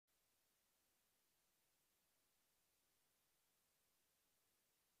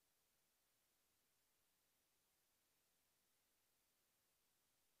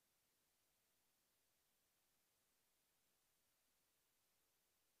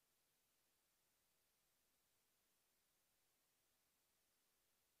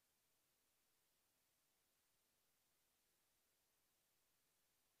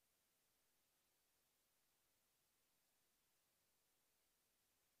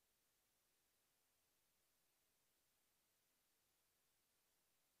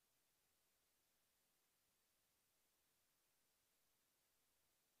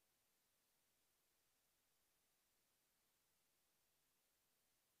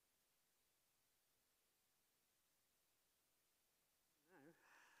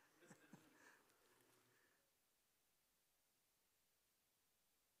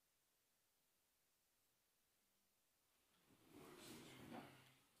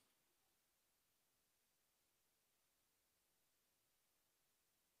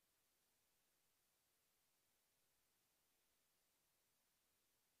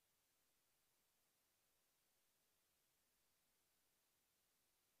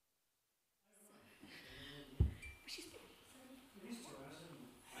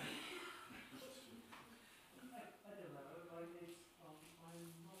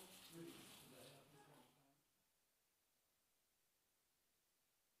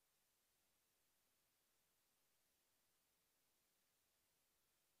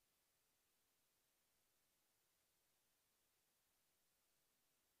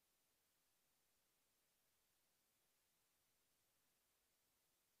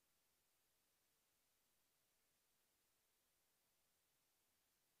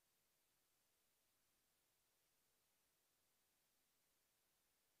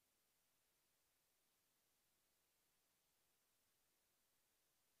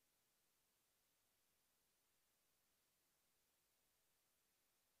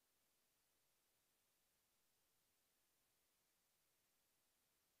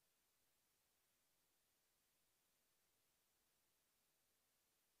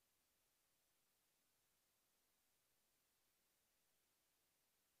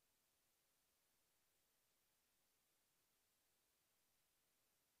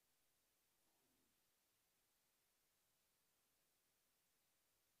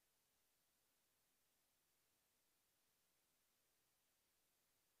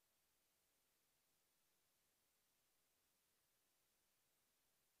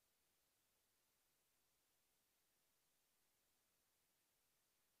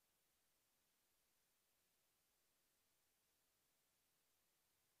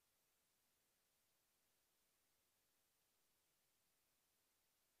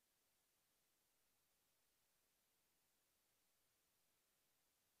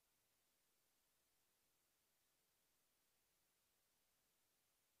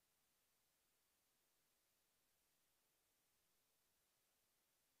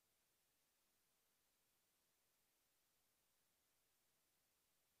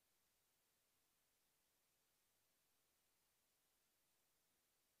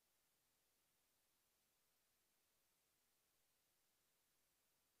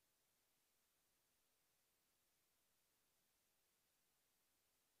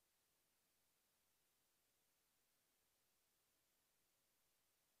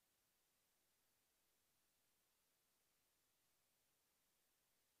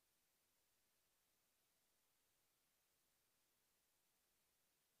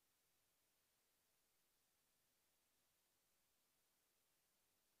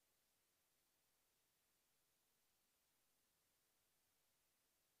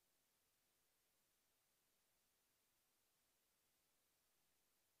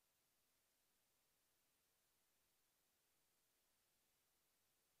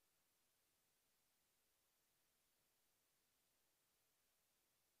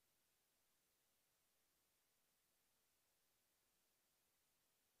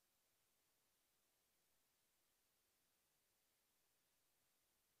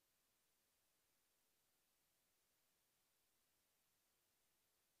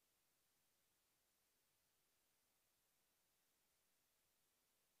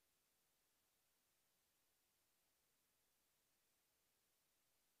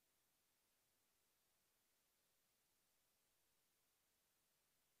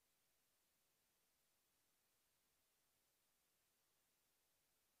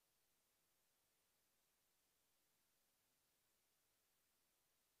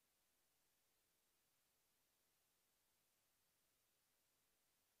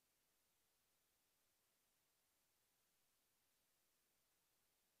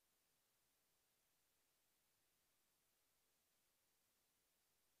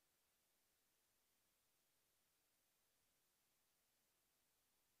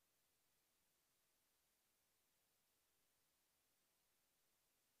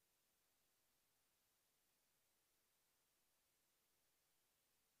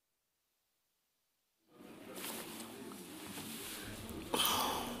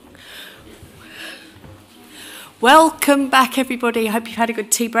Welcome back, everybody. I hope you've had a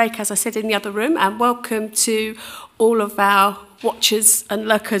good tea break, as I said in the other room, and welcome to all of our watchers and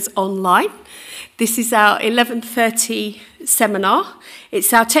lurkers online. This is our 11:30 seminar.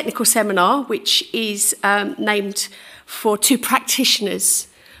 It's our technical seminar, which is named for two practitioners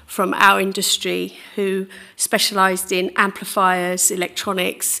from our industry who specialised in amplifiers,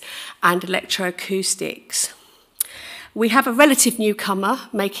 electronics, and electroacoustics. We have a relative newcomer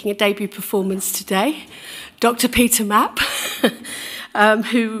making a debut performance today, Dr. Peter Mapp,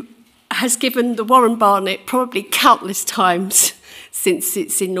 who has given the Warren-Barnett probably countless times since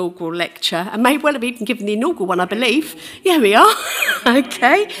its inaugural lecture, and may well have even given the inaugural one, I believe. Yeah, we are.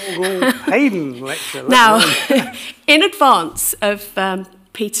 Okay. Inaugural Hayden lecture. Now, in advance of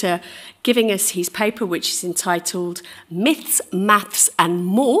Peter giving us his paper, which is entitled Myths, Maths and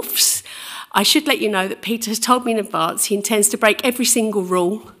Morphs, I should let you know that Peter has told me in advance he intends to break every single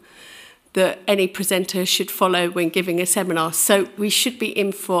rule that any presenter should follow when giving a seminar. So we should be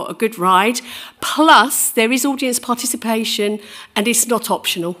in for a good ride. Plus, there is audience participation and it's not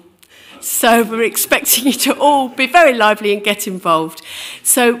optional. So we're expecting you to all be very lively and get involved.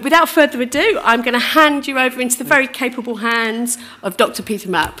 So without further ado, I'm going to hand you over into the very capable hands of Dr. Peter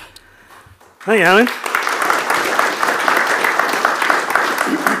Mapp. Hey, Alan.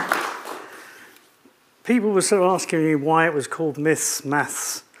 People were sort of asking me why it was called Myths,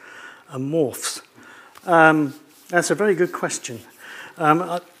 Maths and Morphs. That's a very good question.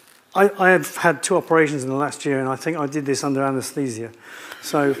 I have had 2 operations in the last year, and I think I did this under anaesthesia.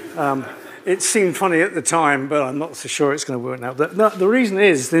 So it seemed funny at the time, but I'm not so sure it's going to work now. The reason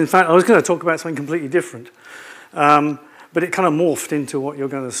is, in fact, I was going to talk about something completely different. But it kind of morphed into what you're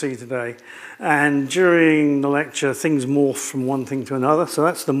going to see today. And during the lecture, things morph from one thing to another. So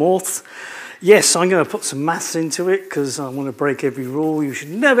that's the morphs. Yes, I'm going to put some maths into it because I want to break every rule. You should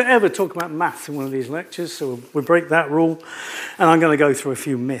never, ever talk about maths in one of these lectures. So we'll break that rule. And I'm going to go through a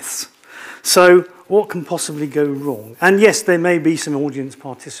few myths. So what can possibly go wrong? And yes, there may be some audience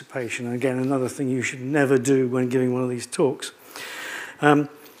participation. And again, another thing you should never do when giving one of these talks.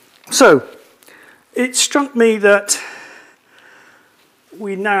 So it struck me that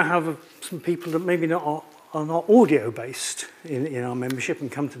we now have some people that maybe are not audio-based in our membership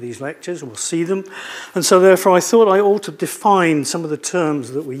and come to these lectures, we'll see them. And so therefore I thought I ought to define some of the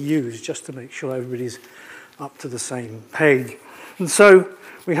terms that we use just to make sure everybody's up to the same page. And so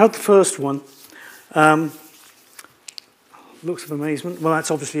we have the first one. Looks of amazement. Well, that's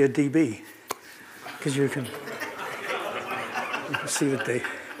obviously a dB, because you can see the D.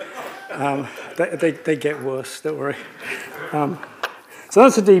 They get worse, don't worry. So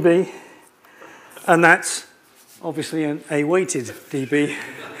that's a dB. And that's obviously a weighted dB.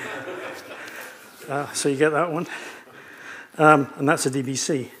 So you get that one. And that's a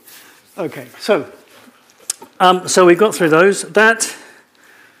dBc. Okay, so we've got through those. That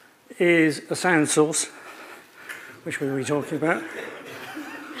is a sound source. Which one are we talking about?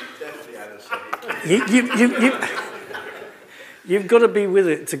 You've got to be with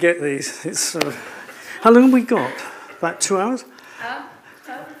it to get these. It's how long have we got? About 2 hours?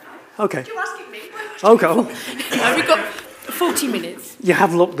 Okay. You're asking me. Okay. No, we've got 40 minutes. You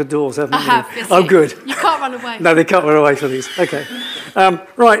have locked the doors, haven't you? I have. Yes, oh, good. You can't run away. No, they can't run away for these. Okay.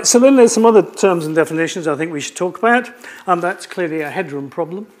 Right, so then there's some other terms and definitions I think we should talk about. That's clearly a headroom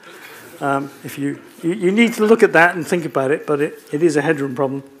problem. If you need to look at that and think about it, but it is a headroom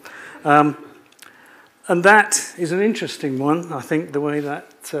problem. And that is an interesting one, I think, the way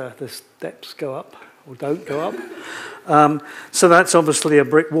that the steps go up or don't go up. So that's obviously a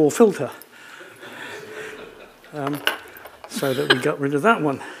brick wall filter. So that we got rid of that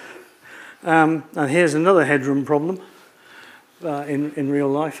one. And here's another headroom problem in real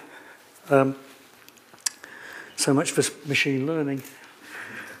life. So much for machine learning.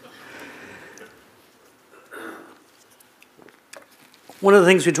 One of the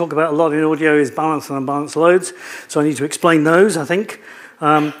things we talk about a lot in audio is balanced and unbalanced loads. So I need to explain those, I think.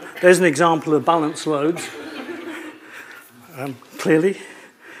 There's an example of balanced loads, clearly.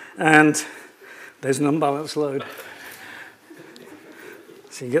 And there's an unbalanced load.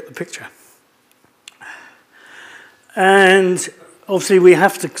 So you get the picture. And obviously we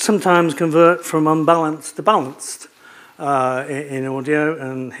have to sometimes convert from unbalanced to balanced in audio.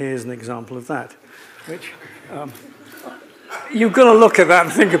 And here's an example of that, which you've got to look at that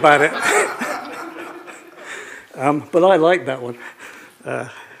and think about it. But I like that one.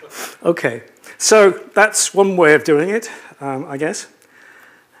 Okay, so that's one way of doing it, I guess.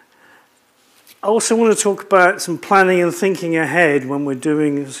 I also want to talk about some planning and thinking ahead when we're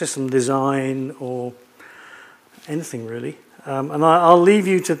doing system design or anything really. And I'll leave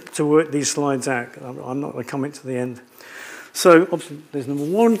you to work these slides out. I'm not going to comment to the end. So obviously, there's number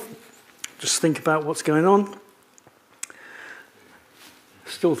one. Just think about what's going on.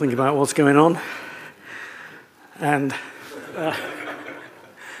 Still think about what's going on. And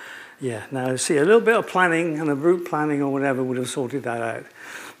yeah, now see, a little bit of planning and a route planning or whatever would have sorted that out.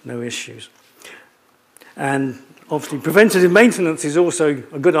 No issues. And obviously, preventative maintenance is also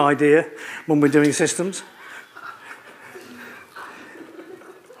a good idea when we're doing systems.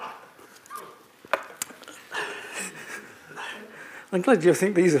 I'm glad you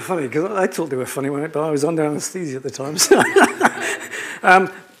think these are funny, because I thought they were funny, but I was under anaesthesia at the time. So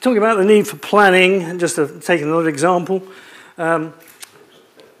talking about the need for planning, just to take another example, I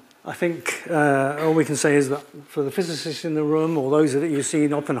think all we can say is that for the physicists in the room, or those that you've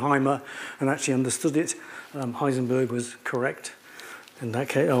seen Oppenheimer and actually understood it, Heisenberg was correct in that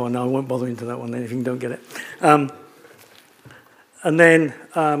case. Oh, no, I won't bother into that one then if you don't get it. And then,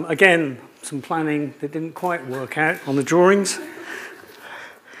 again, some planning that didn't quite work out on the drawings.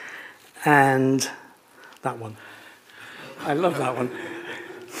 And that one. I love that one.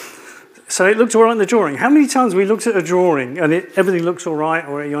 So it looked all right in the drawing. How many times we looked at a drawing and everything looks all right,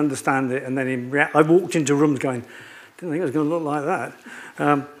 or you understand it, and then I walked into rooms going, didn't think it was going to look like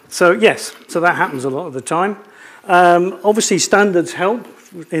that. So yes, so that happens a lot of the time. Obviously standards help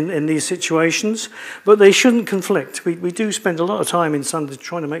in these situations, but they shouldn't conflict. We do spend a lot of time in standards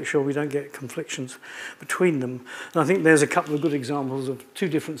trying to make sure we don't get conflictions between them. And I think there's a couple of good examples of two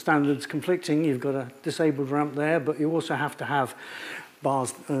different standards conflicting. You've got a disabled ramp there, but you also have to have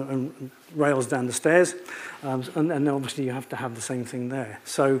bars and rails down the stairs, and obviously you have to have the same thing there.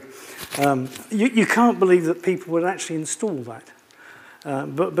 So you can't believe that people would actually install that,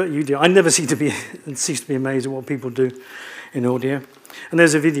 but you do. I never cease to be amazed at what people do in audio. And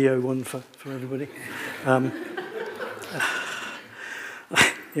there's a video one for everybody.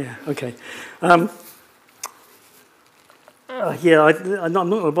 Yeah, okay. Yeah, I'm not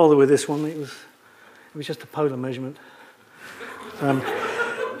going to bother with this one. It was just a polar measurement.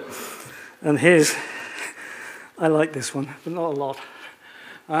 And here's, I like this one, but not a lot.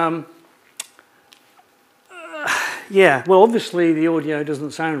 Yeah, well, obviously the audio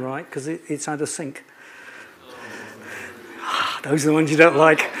doesn't sound right because it's out of sync. Those are the ones you don't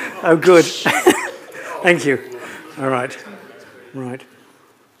like. Oh, good. Thank you. All right. Right.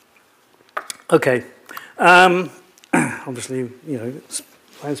 Okay. Obviously, you know,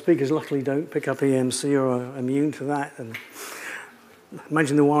 loudspeakers luckily don't pick up EMC or are immune to that. And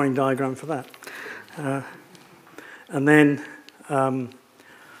imagine the wiring diagram for that. And then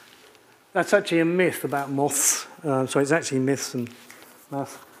that's actually a myth about moths. So it's actually myths and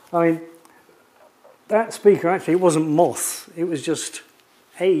maths. I mean, that speaker actually, it wasn't moths. It was just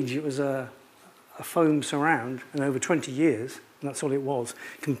age. It was a foam surround, and over 20 years, and that's all it was,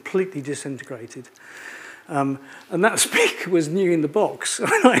 completely disintegrated. And that speaker was new in the box.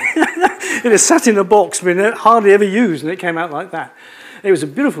 It had sat in a box, been hardly ever used, and it came out like that. It was a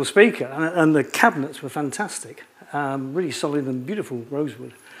beautiful speaker, and the cabinets were fantastic, really solid and beautiful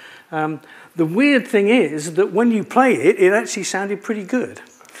rosewood. The weird thing is that when you play it, it actually sounded pretty good,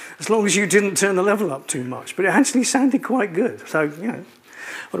 as long as you didn't turn the level up too much. But it actually sounded quite good. So, you know,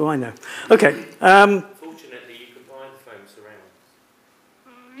 what do I know? Okay. Fortunately, you could buy the foam surrounds.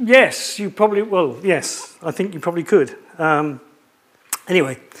 Yes, you probably, well, yes, I think you probably could.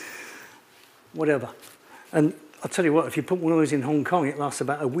 Anyway, whatever. And I'll tell you what, if you put one of those in Hong Kong, it lasts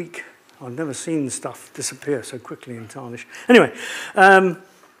about a week. I've never seen stuff disappear so quickly and tarnish. Anyway, the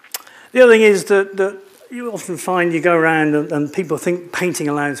other thing is that you often find you go around and people think painting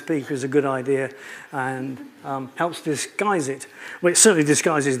a loudspeaker is a good idea and helps disguise it. Well, it certainly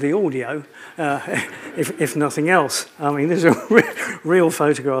disguises the audio, if nothing else. I mean, these are real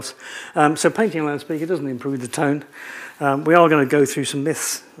photographs. So painting a loudspeaker doesn't improve the tone. We are going to go through some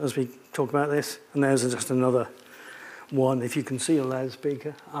myths as we talk about this, and there's just another one. If you can see a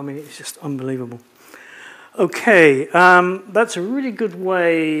loudspeaker, I mean, it's just unbelievable. Okay, that's a really good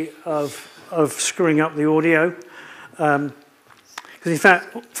way of screwing up the audio. Because in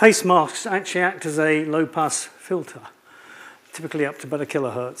fact, face masks actually act as a low-pass filter, typically up to about 1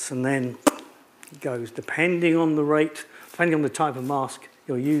 kilohertz, and then it goes, depending on the rate, depending on the type of mask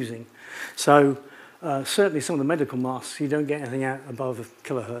you're using. So certainly some of the medical masks, you don't get anything out above 1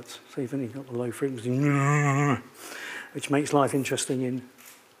 kilohertz. So you've only got the low frequency, which makes life interesting in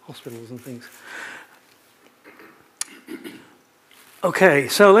hospitals and things. Okay,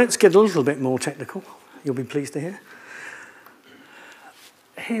 so let's get a little bit more technical. You'll be pleased to hear.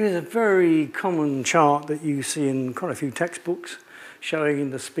 Here's a very common chart that you see in quite a few textbooks showing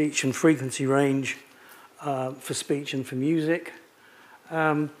the speech and frequency range for speech and for music.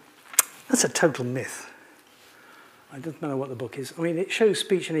 That's a total myth. It doesn't matter what the book is. I mean, it shows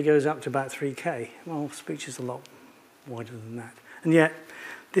speech and it goes up to about 3K. Well, speech is a lot wider than that. And yet,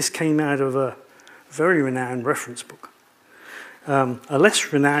 this came out of a very renowned reference book. A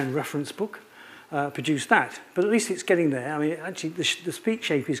less renowned reference book produced that, but at least it's getting there. I mean, actually, the speech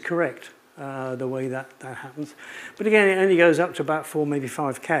shape is correct, the way that happens. But again, it only goes up to about 4, maybe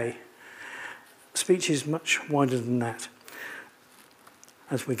 5K. Speech is much wider than that,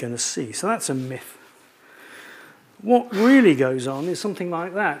 as we're going to see. So that's a myth. What really goes on is something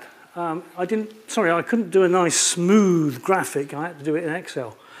like that. I couldn't do a nice smooth graphic. I had to do it in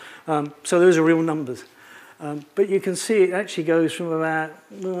Excel. So those are real numbers. But you can see it actually goes from about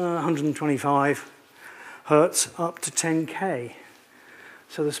 125 hertz up to 10K.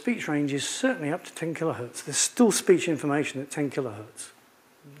 So the speech range is certainly up to 10 kilohertz. There's still speech information at 10 kilohertz,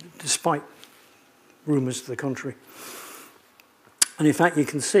 despite rumours to the contrary. And in fact, you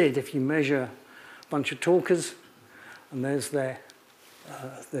can see it if you measure a bunch of talkers, and there's their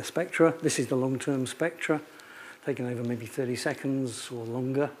spectra. This is the long-term spectra, taken over maybe 30 seconds or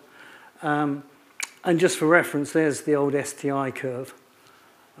longer. And just for reference, there's the old STI curve.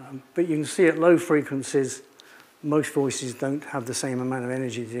 But you can see at low frequencies, most voices don't have the same amount of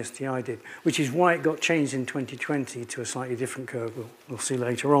energy as the STI did, which is why it got changed in 2020 to a slightly different curve we'll see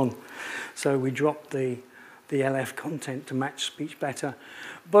later on. So we dropped the LF content to match speech better.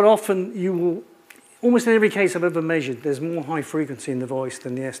 But often you will, almost in every case I've ever measured, there's more high frequency in the voice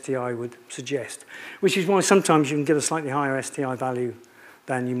than the STI would suggest, which is why sometimes you can get a slightly higher STI value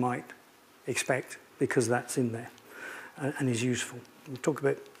than you might expect, because that's in there and is useful. We'll talk a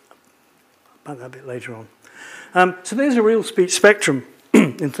bit about that a bit later on. So there's a real speech spectrum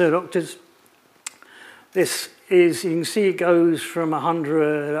in third octaves. This is, you can see it goes from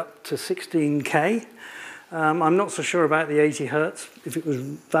 100 up to 16K. I'm not so sure about the 80 hertz, if it was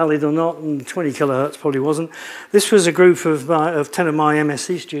valid or not, and 20 kilohertz probably wasn't. This was a group of 10 of my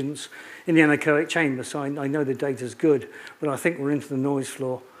MSc students in the anechoic chamber, so I know the data's good, but I think we're into the noise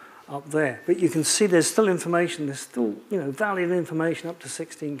floor up there. But you can see there's still information, there's still valid information up to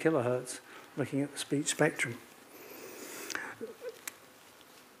 16 kilohertz looking at the speech spectrum.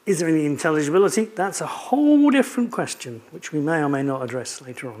 Is there any intelligibility? That's a whole different question, which we may or may not address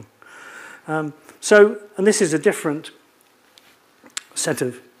later on. And this is a different set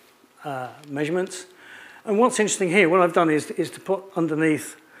of measurements. And what's interesting here, what I've done is to put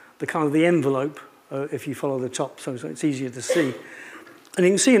underneath the kind of the envelope, if you follow the top, so it's easier to see. And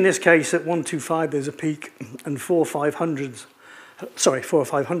you can see in this case at 125 there's a peak, and 4 or 500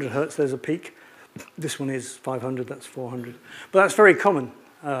 hertz there's a peak. This one is 500, that's 400. But that's very common.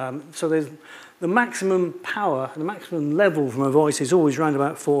 So there's the maximum power, the maximum level from a voice is always around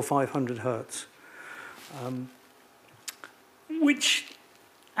about 400 or 500 hertz, which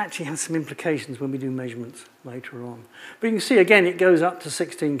actually has some implications when we do measurements later on. But you can see again it goes up to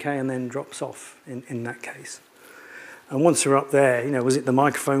 16K and then drops off in that case. And once we're up there, was it the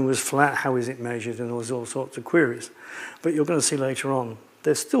microphone was flat, how is it measured, and there's all sorts of queries. But you're going to see later on,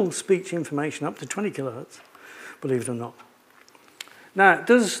 there's still speech information up to 20 kilohertz, believe it or not. Now,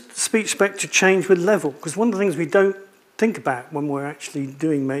 does the speech spectra change with level? Because one of the things we don't think about when we're actually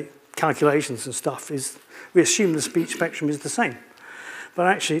doing calculations and stuff is we assume the speech spectrum is the same. But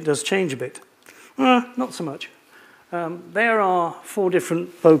actually, it does change a bit. Not so much. There are 4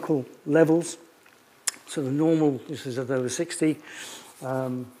 different vocal levels. So the normal, this is at over 60,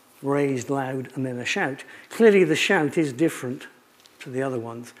 raised, loud, and then a shout. Clearly, the shout is different to the other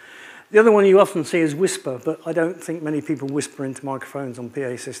ones. The other one you often see is whisper, but I don't think many people whisper into microphones on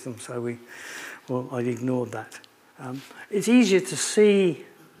PA systems, so I ignored that. It's easier to see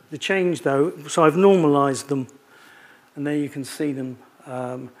the change, though, so I've normalized them, and there you can see them.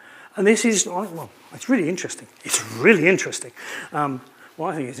 And this is, well, it's really interesting. It's really interesting. Well,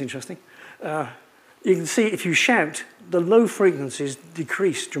 I think it's interesting. You can see if you shout, the low frequencies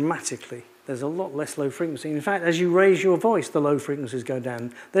decrease dramatically. There's a lot less low frequency. In fact, as you raise your voice, the low frequencies go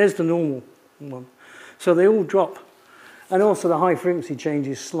down. There's the normal one. So they all drop. And also the high frequency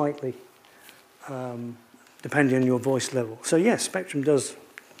changes slightly, depending on your voice level. So yes, spectrum does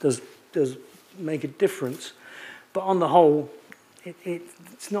make a difference. But on the whole,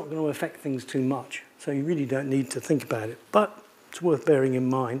 it's not going to affect things too much. So you really don't need to think about it. But it's worth bearing in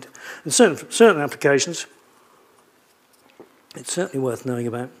mind. And certain applications, it's certainly worth knowing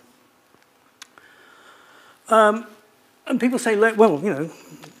about. And people say, well,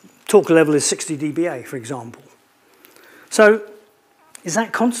 talker level is 60 dBA, for example. So is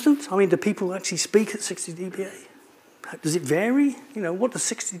that constant? I mean, do people actually speak at 60 dBA? Does it vary? What does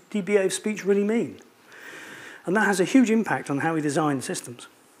 60 dBA of speech really mean? And that has a huge impact on how we design systems.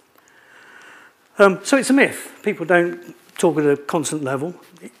 So it's a myth. People don't talk at a constant level,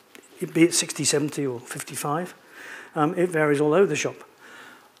 be it 60, 70, or 55. It varies all over the shop.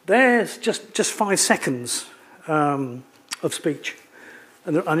 There's just 5 seconds of speech.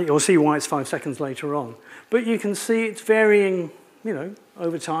 And you'll see why it's 5 seconds later on. But you can see it's varying, you know,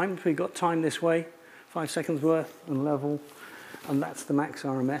 over time. We've got time this way, 5 seconds worth, and level, and that's the max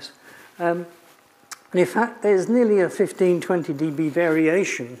RMS. And in fact, there's nearly a 15, 20 dB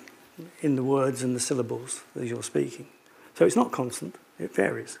variation in the words and the syllables as you're speaking. So it's not constant, it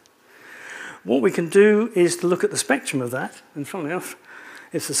varies. What we can do is to look at the spectrum of that, and funnily enough,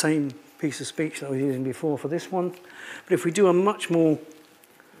 it's the same piece of speech that I was using before for this one. But if we do a much more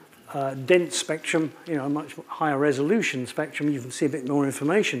dense spectrum, you know, a much higher resolution spectrum, you can see a bit more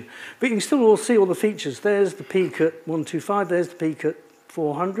information. But you can still all see all the features. There's the peak at 125, there's the peak at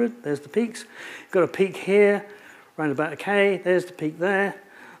 400, there's the peaks. You've got a peak here, around about a K, there's the peak there,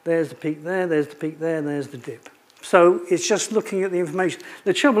 there's the peak there, there's the peak there, and there's the dip. So it's just looking at the information.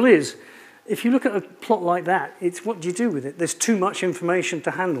 The trouble is, if you look at a plot like that, it's what do you do with it? There's too much information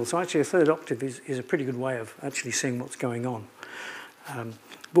to handle. So actually a third octave is a pretty good way of actually seeing what's going on.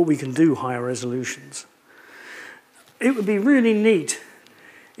 But we can do higher resolutions. It would be really neat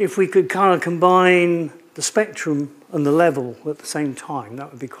if we could kind of combine the spectrum and the level at the same time.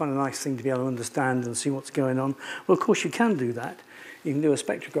 That would be quite a nice thing to be able to understand and see what's going on. Well, of course, you can do that. You can do a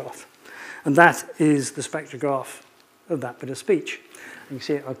spectrograph. And that is the spectrograph of that bit of speech. And you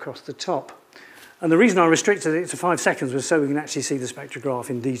see it across the top. And the reason I restricted it to 5 seconds was so we can actually see the spectrograph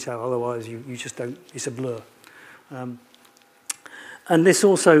in detail. Otherwise, you just don't, it's a blur. And this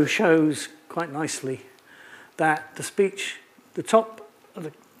also shows quite nicely that the speech, the top of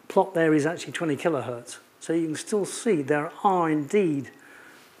the plot there is actually 20 kilohertz. So you can still see there are indeed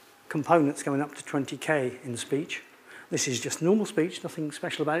components going up to 20K in speech. This is just normal speech, nothing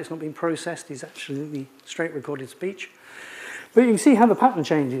special about it. It's not being processed. It's absolutely straight recorded speech. But you can see how the pattern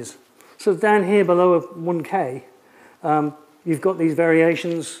changes. So down here below 1K, you've got these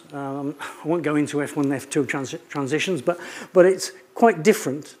variations. I won't go into F1 and F2 transitions, but it's quite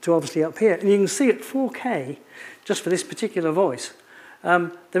different to obviously up here. And you can see at 4K, just for this particular voice,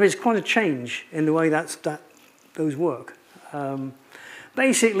 there is quite a change in the way those work.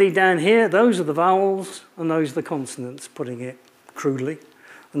 Basically down here, those are the vowels and those are the consonants, putting it crudely.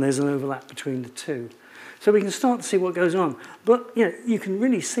 And there's an overlap between the two. So we can start to see what goes on. But you know, you can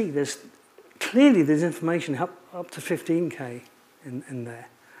really see clearly there's information up to 15K in there.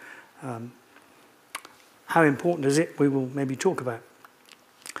 How important is it? We will maybe talk about.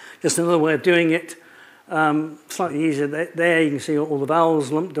 Just another way of doing it, slightly easier. There you can see all the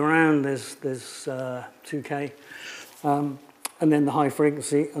vowels lumped around. There's 2K. And then the high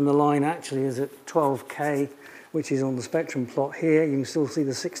frequency, and the line actually is at 12K, which is on the spectrum plot here. You can still see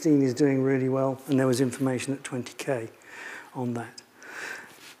the 16 is doing really well, and there was information at 20K on that.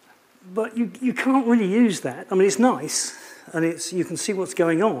 But you can't really use that. I mean, it's nice, and you can see what's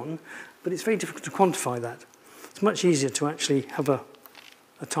going on, but it's very difficult to quantify that. It's much easier to actually have a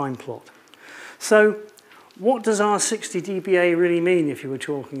time plot. So what does our 60 dBA really mean if you were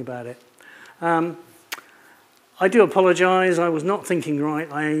talking about it? I do apologise, I was not thinking right.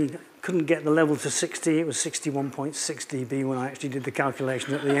 I couldn't get the level to 60. It was 61.6 dB when I actually did the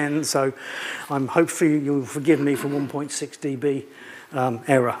calculation at the end. So hopefully you'll forgive me for 1.6 dB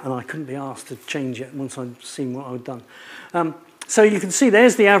error. And I couldn't be asked to change it once I'd seen what I'd done. So you can see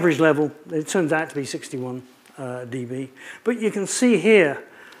there's the average level. It turns out to be 61 dB. But you can see here,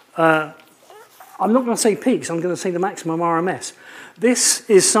 I'm not going to say peaks, I'm going to say the maximum RMS. This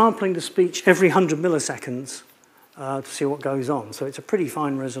is sampling the speech every 100 milliseconds. To see what goes on. So it's a pretty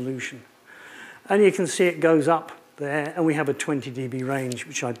fine resolution. And you can see it goes up there, and we have a 20 dB range,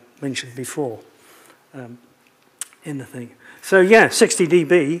 which I mentioned before in the thing. So yeah, 60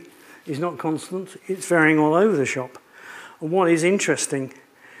 dB is not constant. It's varying all over the shop. And what is interesting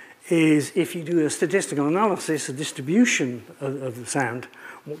is if you do a statistical analysis, a distribution of the sound,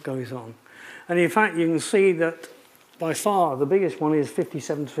 what goes on. And in fact, you can see that by far the biggest one is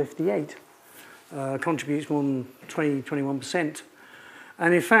 57 to 58. Contributes more than 21%.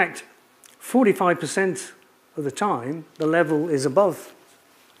 And in fact, 45% of the time, the level is above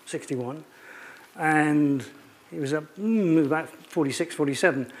 61. And it was about 46,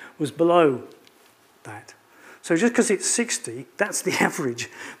 47, was below that. So just because it's 60, that's the average.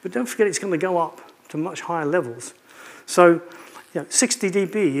 But don't forget it's going to go up to much higher levels. So 60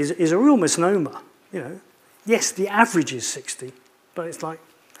 dB is a real misnomer. Yes, the average is 60, but it's like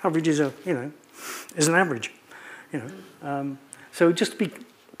averages are, is an average, So just be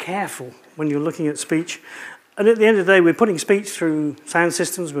careful when you're looking at speech. And at the end of the day, we're putting speech through sound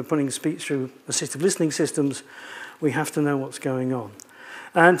systems, we're putting speech through assistive listening systems. We have to know what's going on.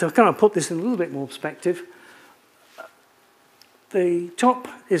 And to kind of put this in a little bit more perspective, the top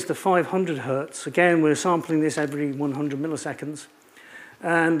is the 500 hertz. Again, we're sampling this every 100 milliseconds.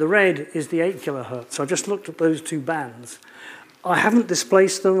 And the red is the 8 kilohertz. So I just looked at those two bands. I haven't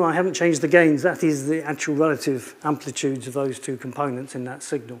displaced them, I haven't changed the gains. That is the actual relative amplitudes of those two components in that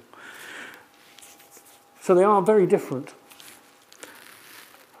signal. So they are very different.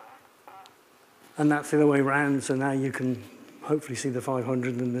 And that's the other way around, so now you can hopefully see the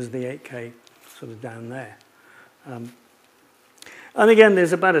 500 and there's the 8K sort of down there. And again,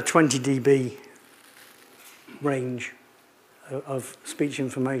 there's about a 20 dB range of speech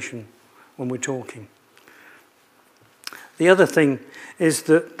information when we're talking. The other thing is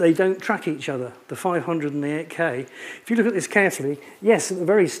that they don't track each other, the 500 and the 8K. If you look at this carefully, yes, at the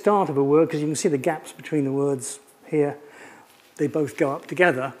very start of a word, because you can see the gaps between the words here, they both go up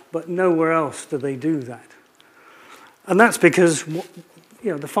together, but nowhere else do they do that. And that's because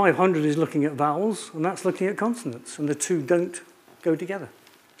the 500 is looking at vowels, and that's looking at consonants, and the two don't go together,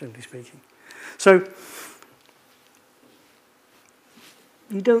 generally speaking. So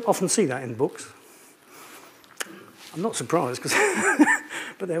you don't often see that in books. I'm not surprised,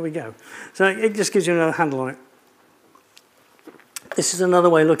 but there we go. So it just gives you another handle on it. This is another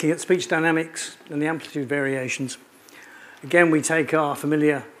way of looking at speech dynamics and the amplitude variations. Again, we take our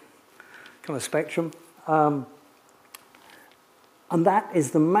familiar kind of spectrum, and that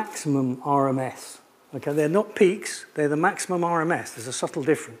is the maximum RMS. Okay, they're not peaks, they're the maximum RMS. There's a subtle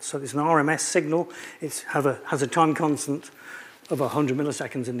difference. So it's an RMS signal. It has a time constant of 100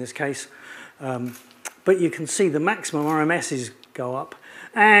 milliseconds in this case. But you can see the maximum RMSs go up.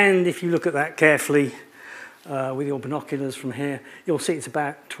 And if you look at that carefully with your binoculars from here, you'll see it's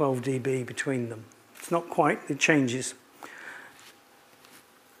about 12 dB between them. It's not quite, it changes.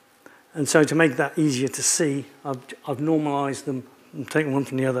 And so to make that easier to see, I've normalized them and taken one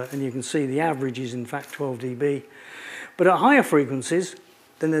from the other, and you can see the average is in fact 12 dB. But at higher frequencies,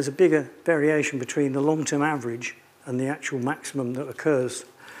 then there's a bigger variation between the long-term average and the actual maximum that occurs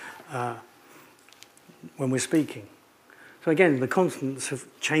when we're speaking. So again, the consonants have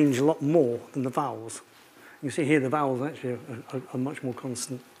changed a lot more than the vowels. You see here the vowels actually are much more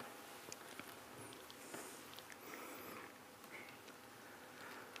constant.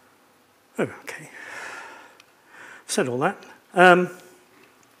 Oh, okay. Said all that.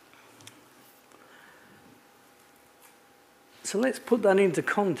 So let's put that into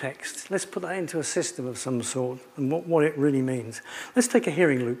context. Let's put that into a system of some sort and what it really means. Let's take a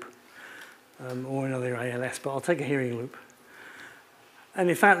hearing loop. Or another ALS, but I'll take a hearing loop. And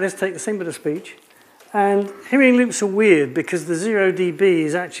in fact, let's take the same bit of speech. And hearing loops are weird because the 0 dB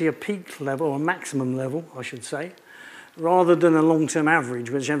is actually a peak level, or a maximum level, I should say, rather than a long-term average,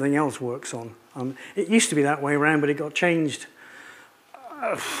 which everything else works on. It used to be that way around, but it got changed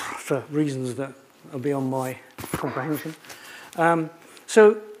for reasons that are beyond my comprehension.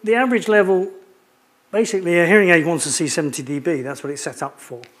 So the average level, basically a hearing aid wants to see 70 dB, that's what it's set up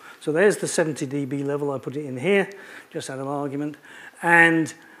for. So there's the 70 dB level, I put it in here, just out of argument.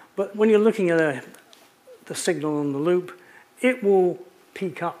 But when you're looking at the signal on the loop, it will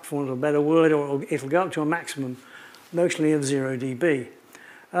peak up, for want of a better word, or it'll go up to a maximum, notionally of 0 dB.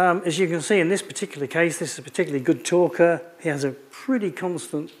 As you can see in this particular case, this is a particularly good talker. He has a pretty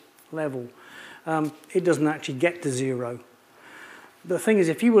constant level. It doesn't actually get to 0. The thing is,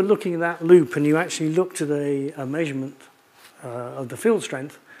 if you were looking at that loop and you actually looked at a measurement of the field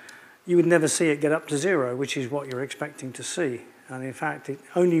strength, you would never see it get up to 0, which is what you're expecting to see. And in fact, it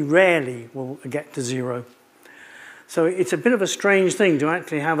only rarely will get to 0. So it's a bit of a strange thing to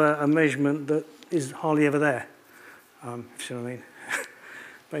actually have a measurement that is hardly ever there, if you see what I mean.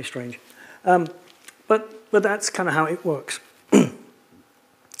 Very strange. But that's kind of how it works.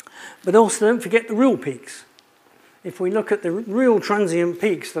 But also don't forget the real peaks. If we look at the real transient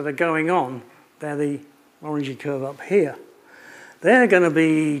peaks that are going on, they're the orangey curve up here. They're going to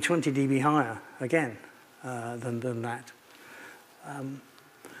be 20 dB higher, again, than that.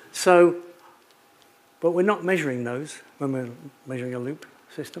 But we're not measuring those when we're measuring a loop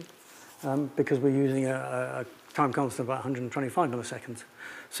system because we're using a time constant of about 125 milliseconds.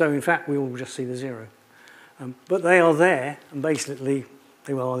 So in fact, we will just see the 0. But they are there, and basically,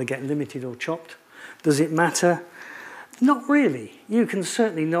 they will either get limited or chopped. Does it matter? Not really. You can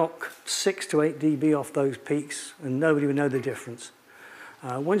certainly knock 6 to 8 dB off those peaks, and nobody would know the difference.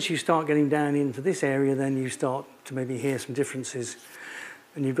 Once you start getting down into this area, then you start to maybe hear some differences,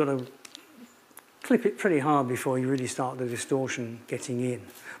 and you've got to clip it pretty hard before you really start the distortion getting in.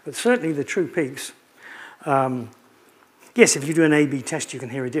 But certainly the true peaks Yes, if you do an A/B test, you can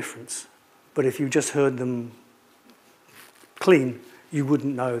hear a difference. But if you just heard them clean, you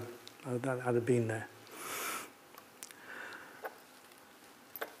wouldn't know that had been there.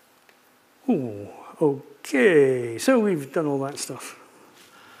 Ooh, okay, so we've done all that stuff.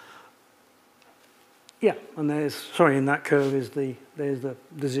 Yeah, and in that curve is there's the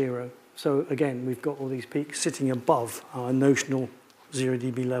 0. So again, we've got all these peaks sitting above our notional 0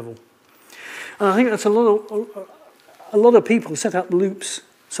 dB level. And I think that's a lot of people set up loops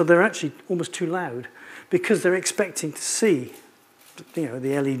so they're actually almost too loud because they're expecting to see, the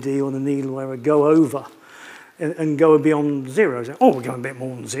LED or the needle or whatever go over and go beyond 0. So, we're going a bit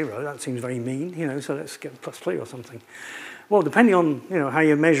more than 0. That seems very mean, so let's get +3 or something. Well, depending on how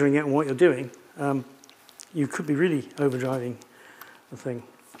you're measuring it and what you're doing, you could be really overdriving the thing.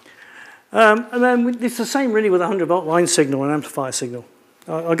 And then it's the same really with a 100-volt line signal and amplifier signal.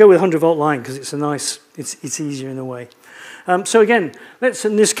 I'll go with 100-volt line because it's easier in a way. So again,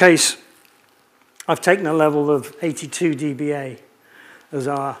 in this case, I've taken a level of 82 dBA as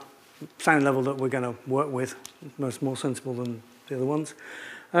our sound level that we're going to work with, more sensible than the other ones.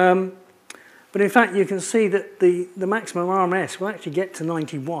 But in fact, you can see that the maximum RMS will actually get to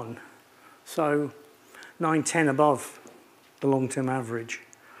 91. So 910 above the long-term average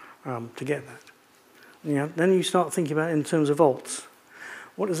to get that. Then you start thinking about it in terms of volts.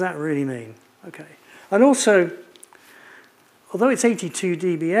 What does that really mean? Okay. And also, although it's 82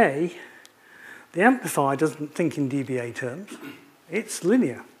 dBA, the amplifier doesn't think in dBA terms. It's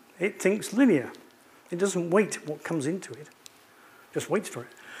linear. It thinks linear. It doesn't wait what comes into it. Just waits for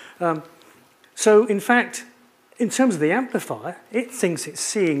it. So in fact, in terms of the amplifier, it thinks it's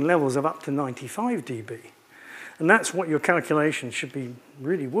seeing levels of up to 95 dB. And that's what your calculation should be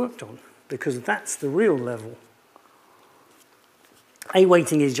really worked on, because that's the real level.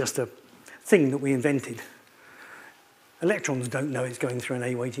 A-weighting is just a thing that we invented. Electrons don't know it's going through an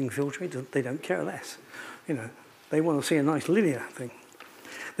A-weighting filter. They don't care less. They want to see a nice linear thing.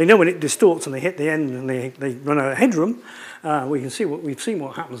 They know when it distorts and they hit the end and they run out of headroom. We've seen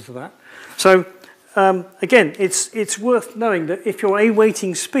what happens to that. So again, it's worth knowing that if you're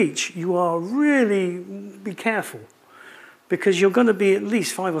A-weighting speech, you are really be careful, because you're going to be at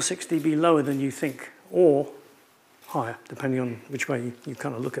least 5 or 6 dB lower than you think, or higher, depending on which way you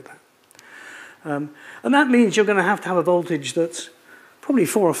kind of look at that. And that means you're going to have a voltage that's probably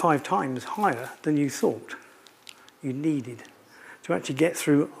 4 or 5 times higher than you thought you needed to actually get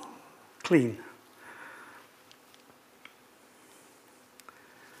through clean.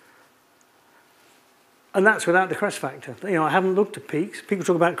 And that's without the crest factor. I haven't looked at peaks. People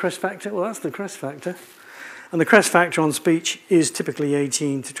talk about crest factor. Well, that's the crest factor. And the crest factor on speech is typically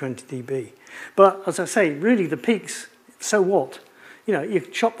 18 to 20 dB. But as I say, really the peaks, so what? You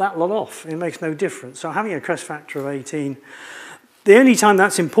chop that lot off. It makes no difference. So having a crest factor of 18, the only time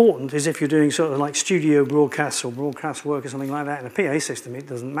that's important is if you're doing sort of like studio broadcasts or broadcast work or something like that in a PA system. It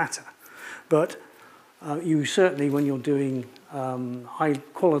doesn't matter. But you certainly, when you're doing high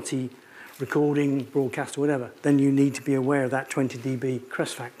quality recording, broadcast or whatever, then you need to be aware of that 20 dB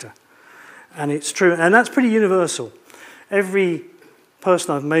crest factor. And it's true, and that's pretty universal. Every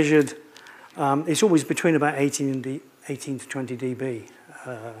person I've measured, it's always between about 18 to 20 dB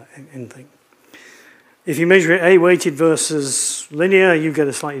in thing. If you measure it A-weighted versus linear, you get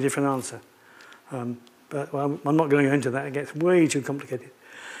a slightly different answer. But I'm not going to go into that. It gets way too complicated.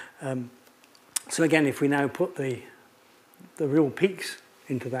 So again, if we now put the real peaks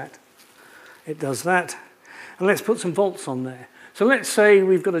into that, it does that. And let's put some volts on there. So let's say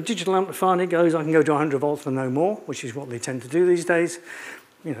we've got a digital amplifier and it goes, I can go to 100 volts for no more, which is what they tend to do these days.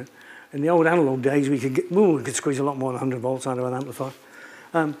 In the old analog days, we could squeeze a lot more than 100 volts out of an amplifier.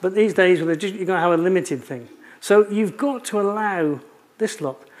 But these days, you're going to have a limited thing. So you've got to allow this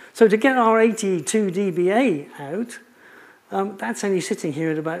lot. So to get our 82 dBA out, that's only sitting here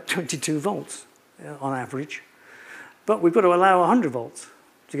at about 22 volts on average. But we've got to allow 100 volts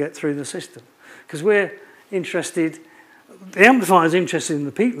to get through the system. Because we're interested, the amplifier is interested in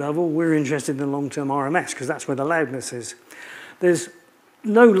the peak level, we're interested in the long-term RMS, because that's where the loudness is. There's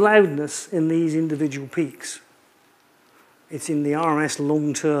no loudness in these individual peaks. It's in the RMS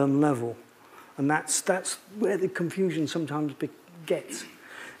long-term level. And that's where the confusion sometimes gets,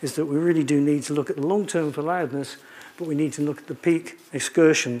 is that we really do need to look at the long-term for loudness, but we need to look at the peak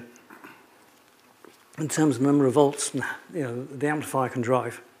excursion in terms of number of volts the amplifier can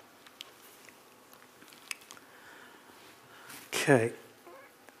drive. Okay.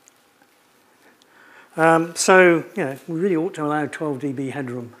 So, we really ought to allow 12 dB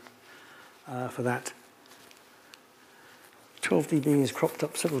headroom for that. 12 dB is cropped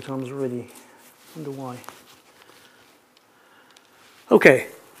up several times already. Wonder why. Okay.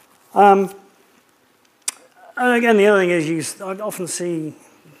 And again, the other thing is I often see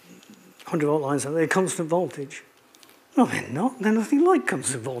 100-volt lines, they're constant voltage. No, they're not. They're nothing like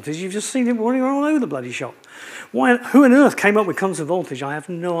constant voltage. You've just seen it running all over the bloody shop. Who on earth came up with constant voltage? I have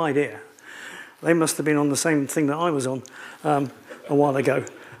no idea. They must have been on the same thing that I was on a while ago,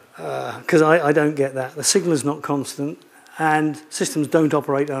 because I don't get that. The signal is not constant, and systems don't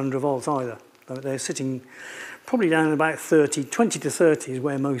operate at 100 volts either. They're sitting probably down at about 30, 20 to 30 is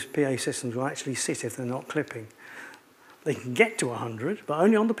where most PA systems will actually sit if they're not clipping. They can get to 100, but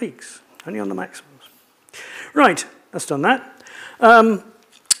only on the peaks, only on the maximums. Right, that's done that.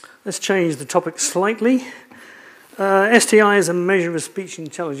 Let's change the topic slightly. STI is a measure of speech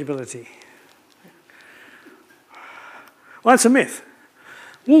intelligibility. Well, that's a myth.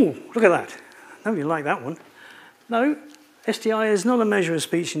 Ooh, look at that. Nobody liked that one. No, STI is not a measure of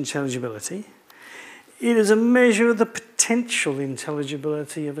speech intelligibility. It is a measure of the potential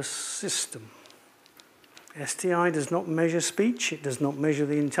intelligibility of a system. STI does not measure speech. It does not measure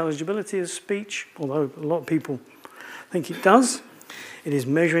the intelligibility of speech, although a lot of people think it does. It is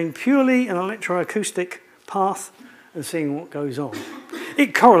measuring purely an electroacoustic path and seeing what goes on.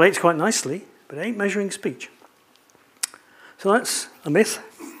 It correlates quite nicely, but it ain't measuring speech. So that's a myth.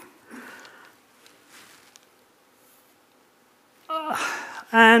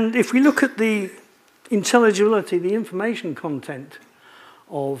 And if we look at the intelligibility, the information content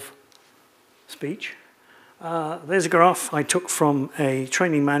of speech, there's a graph I took from a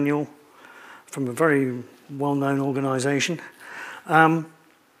training manual from a very well-known organisation. Now,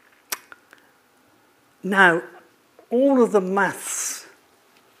 all of the maths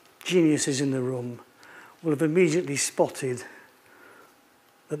geniuses in the room will have immediately spotted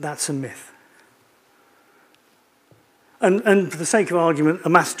that that's a myth. And for the sake of argument, a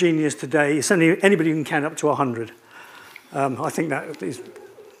maths genius today is anybody who can count up to 100. I think that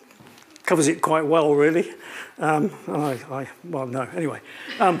covers it quite well, really. Well, no, anyway.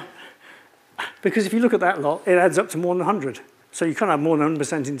 Because if you look at that lot, it adds up to more than 100. So you can't have more than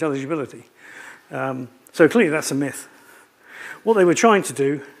 100% intelligibility. So clearly that's a myth. What they were trying to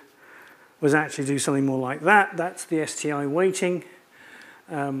do was actually do something more like that. That's the STI weighting.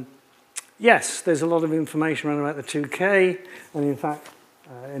 Yes, there's a lot of information around about the 2K, and in fact,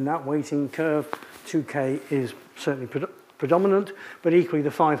 in that weighting curve, 2K is certainly predominant, but equally the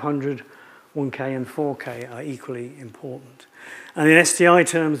 500, 1K and 4K are equally important. And in STI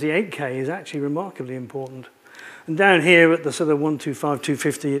terms, the 8K is actually remarkably important. And down here at the sort of 125,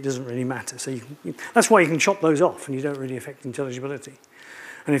 250, it doesn't really matter. So that's why you can chop those off, and you don't really affect intelligibility.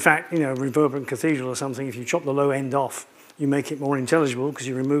 And in fact, you know, Reverberant Cathedral or something, if you chop the low end off, you make it more intelligible because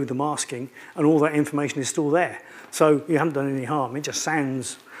you remove the masking and all that information is still there. So you haven't done any harm. It just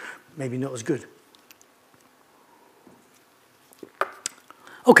sounds maybe not as good.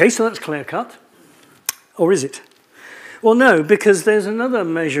 Okay, so that's clear cut. Or is it? Well, no, because there's another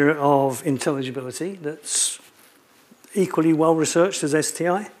measure of intelligibility that's equally well researched as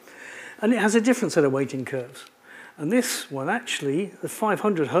STI, and it has a different set of weighting curves. And this one actually, the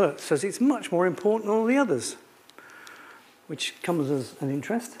 500 hertz, says it's much more important than all the others, which comes as an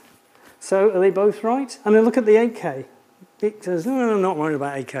interest. So are they both right? And then look at the 8K. It says, no, I'm not worried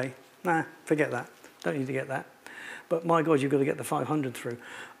about 8K. Nah, forget that. Don't need to get that. But my God, you've got to get the 500 through.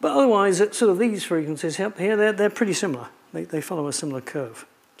 But otherwise, at sort of these frequencies up here, they're pretty similar. They follow a similar curve.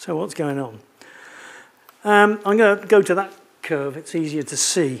 So what's going on? I'm going to go to that curve. It's easier to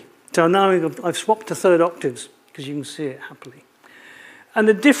see. So now I've swapped to third octaves because you can see it happily. And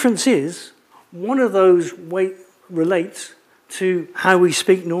the difference is, one of those relates to how we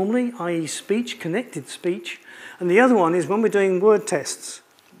speak normally, i.e. speech, connected speech. And the other one is when we're doing word tests.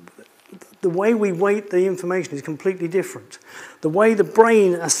 The way we weight the information is completely different. The way the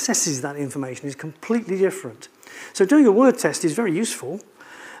brain assesses that information is completely different. So doing a word test is very useful.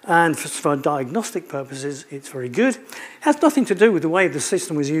 And for diagnostic purposes, it's very good. It has nothing to do with the way the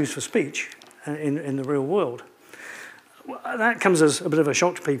system was used for speech in the real world. That comes as a bit of a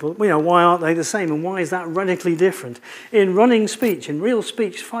shock to people. You know, why aren't they the same, and why is that radically different? In running speech, in real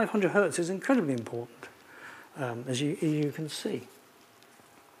speech, 500 hertz is incredibly important, as you can see.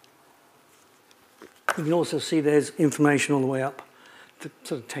 You can also see there's information all the way up to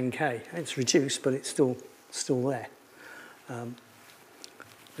sort of 10K. It's reduced, but it's still there.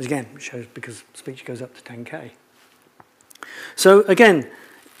 Again, it shows because speech goes up to 10K. So again,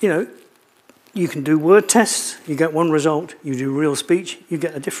 you know, you can do word tests, you get one result. You do real speech, you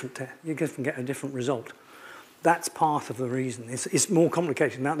get a different test. You can get a different result. That's part of the reason. It's more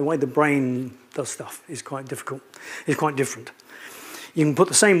complicated than that. The way the brain does stuff is quite difficult. It's quite different. You can put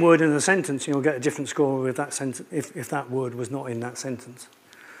the same word in a sentence and you'll get a different score with that sentence if that word was not in that sentence.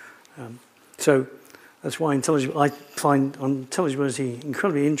 So that's why I find intelligibility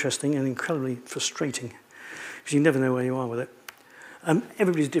incredibly interesting and incredibly frustrating, because you never know where you are with it.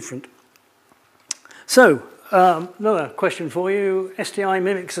 Everybody's different. So, another question for you. STI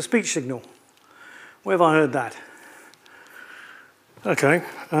mimics a speech signal. Where have I heard that? Okay.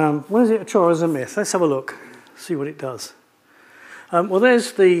 When is it true or is it a myth? Let's have a look, see what it does. Well,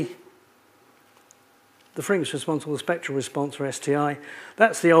 there's the frequency response or the spectral response for STI.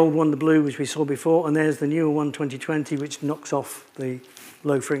 That's the old one, the blue, which we saw before, and there's the newer one, 2020, which knocks off the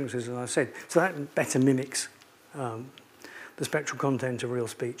low frequencies, as I said. So that better mimics the spectral content of real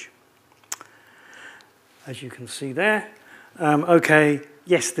speech, as you can see there. Okay,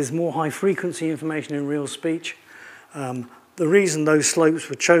 yes, there's more high-frequency information in real speech. The reason those slopes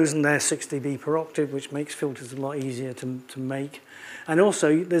were chosen, they're 6 dB per octave, which makes filters a lot easier to make. And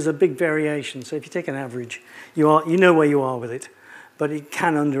also, there's a big variation. So if you take an average, you know where you are with it, but it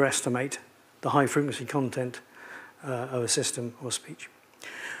can underestimate the high-frequency content of a system or speech.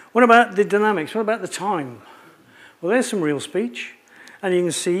 What about the dynamics? What about the time? Well, there's some real speech, and you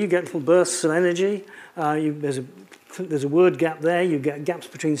can see you get little bursts of energy. There's a word gap there. You get gaps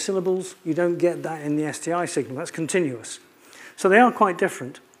between syllables. You don't get that in the STI signal. That's continuous. So they are quite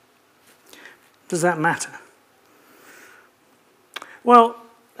different. Does that matter? Well,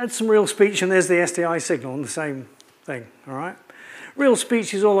 that's some real speech, and there's the STI signal on the same thing, all right? Real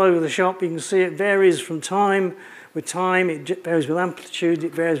speech is all over the shop. You can see it varies from time. With time, it varies with amplitude,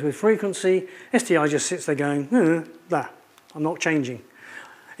 it varies with frequency. STI just sits there going, I'm not changing.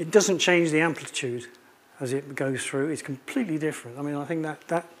 It doesn't change the amplitude as it goes through. It's completely different. I mean, I think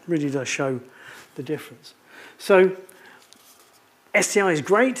that really does show the difference. So STI is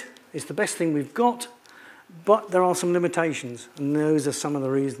great. It's the best thing we've got, but there are some limitations, and those are some of the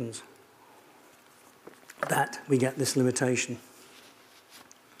reasons that we get this limitation.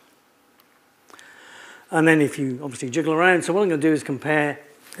 And then if you obviously jiggle around, so what I'm going to do is compare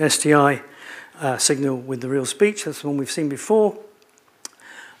STI signal with the real speech. That's the one we've seen before.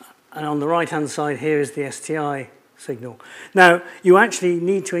 And on the right-hand side here is the STI signal. Now, you actually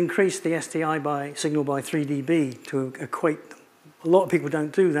need to increase the STI signal by 3 dB to equate them. A lot of people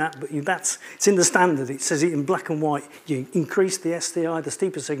don't do that, but it's in the standard. It says it in black and white. You increase the STI, the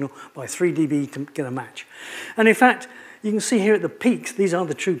steeper signal, by 3 dB to get a match. And in fact, you can see here at the peaks, these are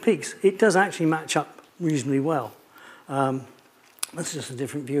the true peaks, it does actually match up reasonably well. That's just a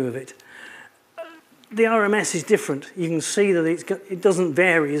different view of it. The RMS is different. You can see that it doesn't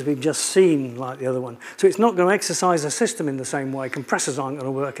vary as we've just seen like the other one. So it's not going to exercise the system in the same way. Compressors aren't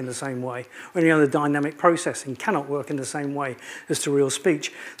going to work in the same way. Or any other dynamic processing cannot work in the same way as to real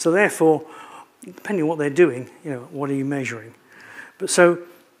speech. So therefore, depending on what they're doing, what are you measuring? But so,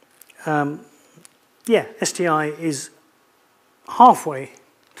 yeah, STI is halfway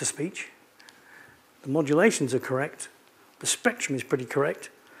to speech. The modulations are correct. The spectrum is pretty correct.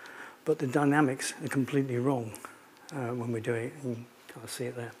 But the dynamics are completely wrong when we're doing it. You can kind of see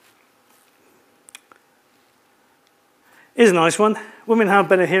it there. Here's a nice one. Women have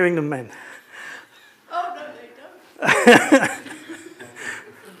better hearing than men. Oh, no, they don't.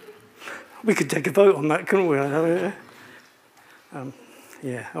 We could take a vote on that, couldn't we?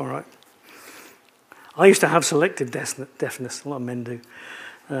 Yeah, all right. I used to have selective deafness. A lot of men do.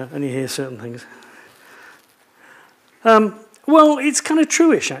 And you hear certain things. Well, it's kind of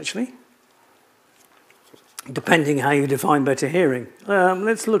true-ish, actually, depending how you define better hearing.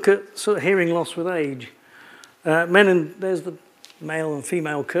 Let's look at sort of hearing loss with age. There's the male and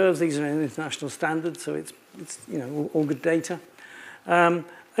female curves. These are an international standard, so it's all good data. And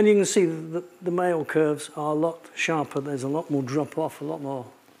you can see that the male curves are a lot sharper. There's a lot more drop-off, a lot more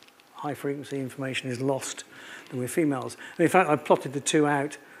high-frequency information is lost than with females. And in fact, I plotted the two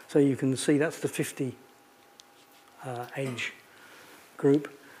out so you can see that's the 50 age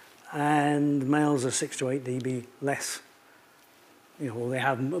group, and males are 6 to 8 dB less. Or they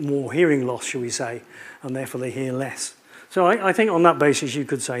have more hearing loss, shall we say, and therefore they hear less. So I think on that basis you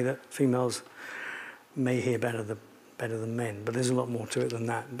could say that females may hear better than men, but there's a lot more to it than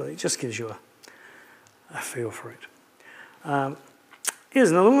that. But it just gives you a feel for it.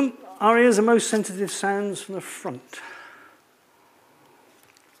 Here's another one. Our ears are most sensitive sounds from the front.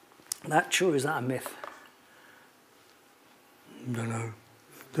 That sure is that a myth? Don't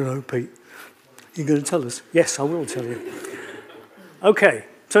know, Pete. You're going to tell us? Yes, I will tell you. Okay,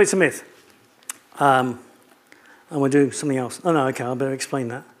 so it's a myth. And we're doing something else. Oh, no, okay, I better explain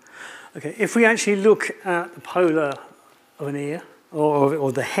that. Okay, if we actually look at the polar of an ear,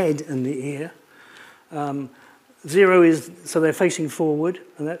 or the head and the ear, 0 is, so they're facing forward,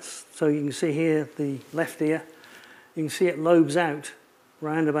 and that's, so you can see here the left ear, you can see it lobes out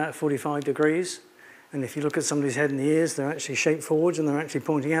round about 45 degrees. And if you look at somebody's head and the ears, they're actually shaped forwards and they're actually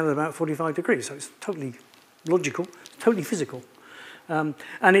pointing out at about 45 degrees. So it's totally logical, totally physical. And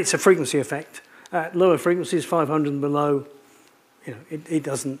it's a frequency effect. At lower frequencies, 500 and below, you know, it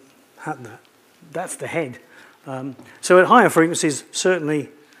doesn't have that. That's the head. So at higher frequencies, certainly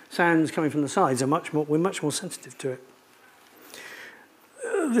sounds coming from the sides are we're much more sensitive to it.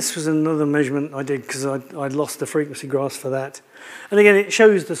 This was another measurement I did because I'd lost the frequency graph for that. And again, it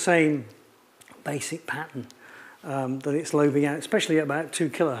shows the same basic pattern that it's lobing out, especially at about 2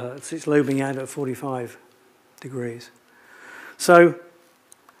 kilohertz. It's lobing out at 45 degrees. So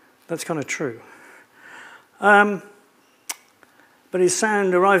that's kind of true. But is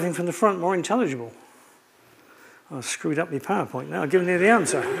sound arriving from the front more intelligible? I've screwed up my PowerPoint now. I've given you the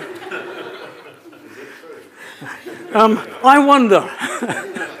answer. I wonder.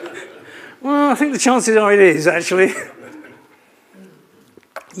 Well, I think the chances are it is, actually.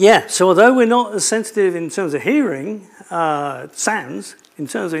 Yeah, so although we're not as sensitive in terms of hearing sounds, in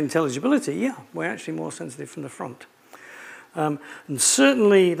terms of intelligibility, yeah, we're actually more sensitive from the front. And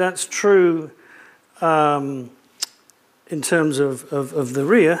certainly that's true in terms of the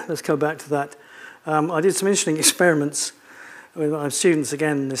rear. Let's go back to that. I did some interesting experiments with my students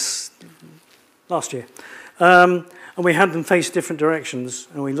again last year. And we had them face different directions,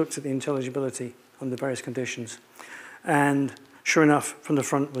 and we looked at the intelligibility under various conditions. And sure enough, from the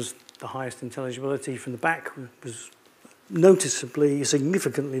front was the highest intelligibility. From the back was noticeably,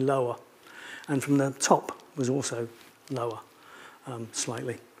 significantly lower. And from the top was also lower,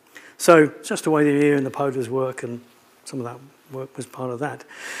 slightly. So just the way the ear and the poders work, and some of that work was part of that.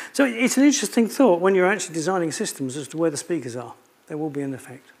 So it's an interesting thought when you're actually designing systems as to where the speakers are. There will be an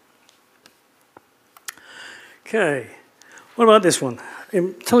effect. Okay, what about this one?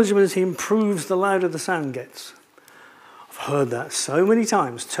 Intelligibility improves the louder the sound gets. I've heard that so many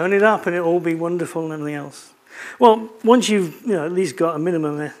times. Turn it up and it'll all be wonderful and everything else. Well, once you've at least got a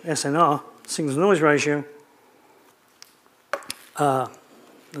minimum SNR, signal to noise ratio,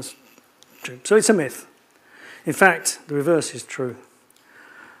 that's true. So it's a myth. In fact, the reverse is true.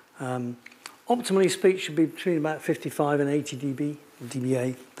 Optimally, speech should be between about 55 and 80 dB,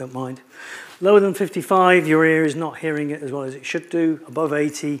 dBA, don't mind. Lower than 55, your ear is not hearing it as well as it should do. Above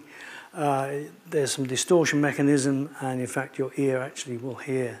 80, there's some distortion mechanism, and in fact, your ear actually will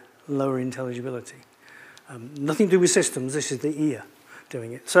hear lower intelligibility. Nothing to do with systems, this is the ear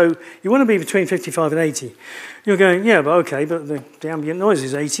doing it. So you want to be between 55 and 80. You're going, yeah, but okay, but the ambient noise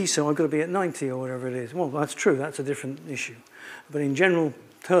is 80, so I've got to be at 90 or whatever it is. Well, that's true, that's a different issue. But in general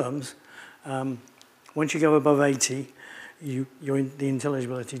terms, once you go above 80, the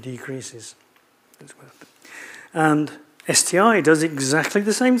intelligibility decreases. And STI does exactly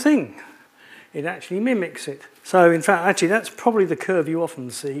the same thing. It actually mimics it. So in fact, actually, that's probably the curve you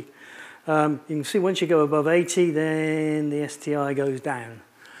often see. You can see once you go above 80, then the STI goes down.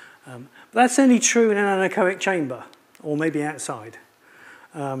 But that's only true in an anechoic chamber, or maybe outside.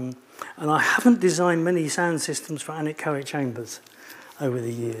 And I haven't designed many sound systems for anechoic chambers over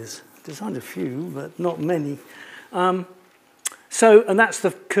the years. I've designed a few, but not many. And that's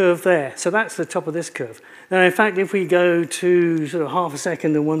the curve there. So that's the top of this curve. Now, in fact, if we go to sort of half a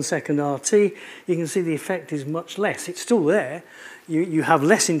second and 1 second RT, you can see the effect is much less. It's still there. You have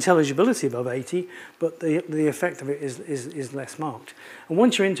less intelligibility above 80, but the effect of it is less marked. And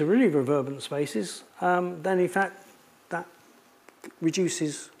once you're into really reverberant spaces, then in fact, that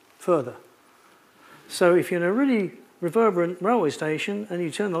reduces further. So if you're in a really reverberant railway station and you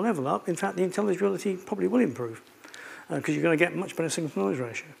turn the level up, in fact, the intelligibility probably will improve because you're going to get much better signal to noise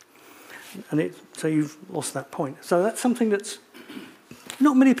ratio. And so you've lost that point. So that's something that's,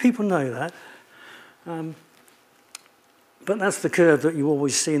 not many people know that. But that's the curve that you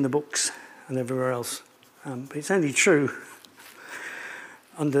always see in the books and everywhere else. But it's only true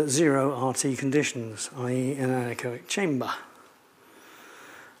under 0 RT conditions, i.e. in an anechoic chamber.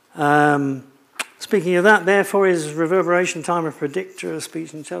 Speaking of that, therefore, is reverberation time a predictor of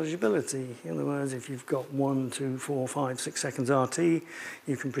speech intelligibility? In other words, if you've got 1, 2, 4, 5, 6 seconds RT,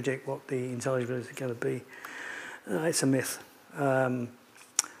 you can predict what the intelligibility is going to be. It's a myth.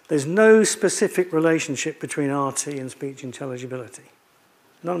 There's no specific relationship between RT and speech intelligibility.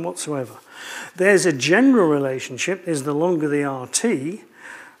 None whatsoever. There's a general relationship. Is the longer the RT,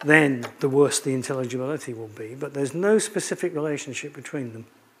 then the worse the intelligibility will be. But there's no specific relationship between them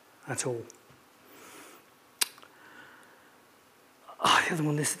at all. The other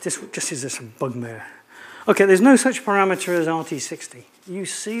one, this just is a bugbear. Okay, there's no such parameter as RT60. You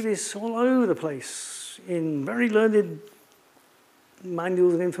see this all over the place in very learned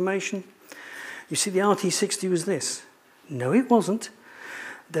manuals of information. You see the RT60 was this. No, it wasn't.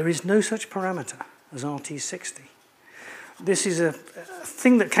 There is no such parameter as RT60. This is a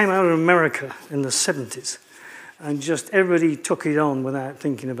thing that came out of America in the 70s, and just everybody took it on without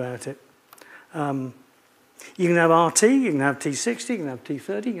thinking about it. You can have RT, you can have T60, you can have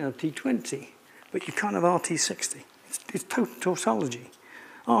T30, you can have T20, but you can't have RT60. It's tautology.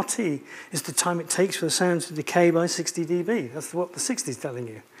 RT is the time it takes for the sound to decay by 60 dB. That's what the 60 is telling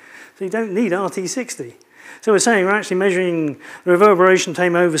you. So you don't need RT60. So we're saying we're actually measuring the reverberation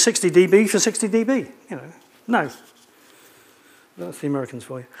time over 60 dB for 60 dB. You know, no. That's the Americans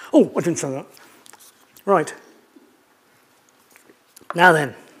for you. Oh, I didn't say that. Right. Now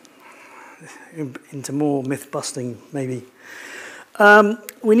then, into more myth-busting, maybe.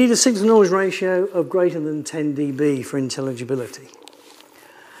 We need a signal-to-noise ratio of greater than 10 dB for intelligibility.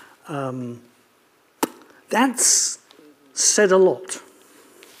 That's said a lot.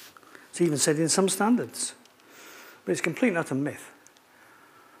 It's even said in some standards. But it's complete and utter myth.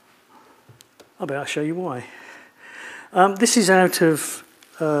 I bet I'll show you why. This is out of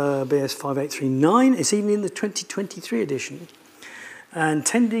BS 5839. It's even in the 2023 edition. And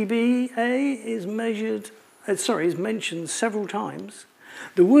 10 dBA is measured, is mentioned several times.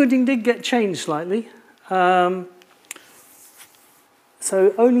 The wording did get changed slightly. So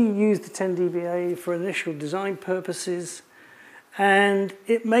only use the 10 dBA for initial design purposes, and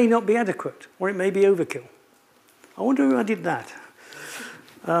it may not be adequate, or it may be overkill. I wonder who I did that.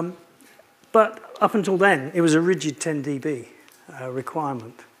 But up until then, it was a rigid 10 dB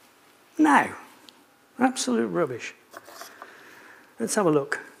requirement. Now, absolute rubbish. Let's have a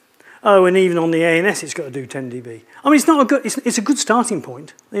look. Oh, and even on the ANS, it's got to do 10 dB. I mean, it's not a good. It's a good starting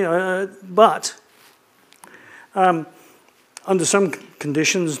point, you know. But under some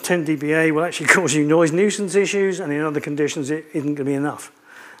conditions, 10 dBA will actually cause you noise nuisance issues, and in other conditions, it isn't going to be enough.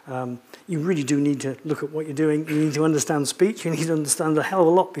 You really do need to look at what you're doing. You need to understand speech. You need to understand a hell of a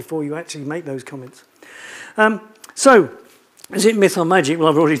lot before you actually make those comments. So, is it myth or magic? Well,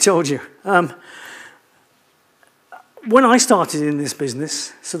 I've already told you. When I started in this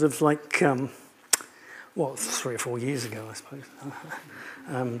business, sort of like, 3 or 4 years ago, I suppose.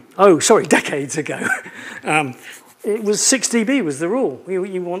 Decades ago. It was 6 dB was the rule.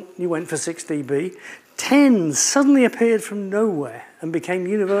 You went for 6 dB. 10 suddenly appeared from nowhere and became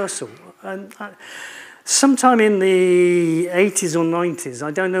universal. And sometime in the 80s or 90s, I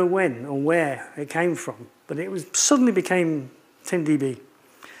don't know when or where it came from, but it suddenly became 10 dB.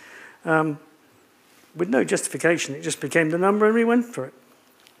 With no justification, it just became the number and we went for it.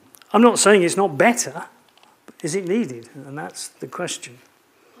 I'm not saying it's not better, but is it needed? And that's the question.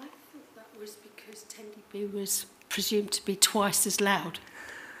 I thought that was because 10 dB was presumed to be twice as loud.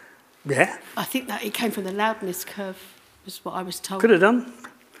 Yeah. I think that it came from the loudness curve, was what I was told. Could have done.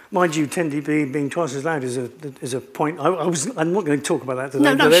 Mind you, 10 dB being twice as loud is a point. I'm not going to talk about that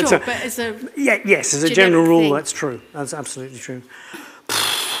today. No, sure, but as a yes, as a general rule, thing. That's true. That's absolutely true.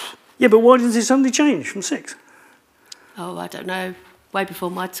 Yeah, but why did it suddenly change from 6? Oh, I don't know. Way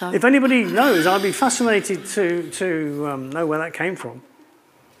before my time. If anybody knows, I'd be fascinated to know where that came from.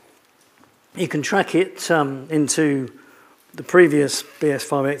 You can track it into the previous BS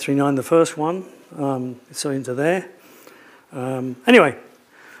 5839, the first one, so into there. Anyway,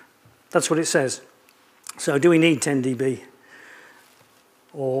 that's what it says. So do we need 10 dB?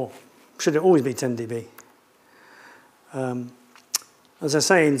 Or should it always be 10 dB? As I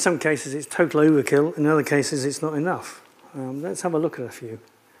say, in some cases it's total overkill, in other cases it's not enough. Let's have a look at a few.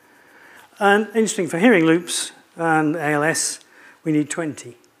 And interesting, for hearing loops and ALS, we need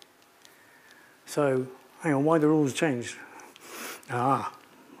 20. So, hang on, why the rules changed? We'll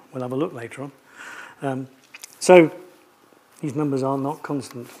have a look later on. So, these numbers are not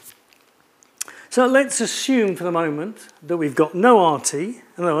constant. So let's assume for the moment that we've got no RT, in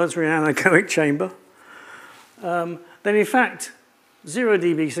other words, we're in an anechoic chamber. Then in fact, 0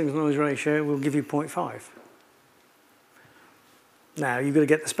 dB signal-to-noise ratio will give you 0.5. Now, you've got to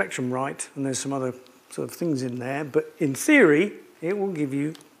get the spectrum right, and there's some other sort of things in there, but in theory, it will give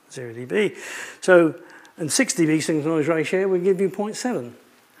you 0 dB. So, and 6 dB signal-to-noise ratio will give you 0.7,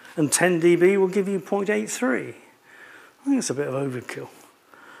 and 10 dB will give you 0.83. I think it's a bit of overkill.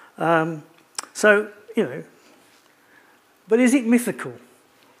 So, you know, but is it mythical?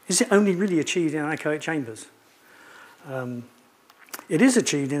 Is it only really achieved in anechoic chambers? It is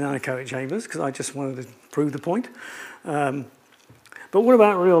achieved in anechoic chambers, because I just wanted to prove the point. But what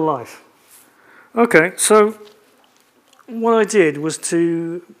about real life? Okay, so what I did was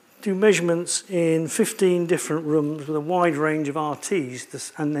to do measurements in 15 different rooms with a wide range of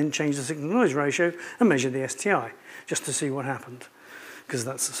RTs and then change the signal-to-noise ratio and measure the STI just to see what happened, because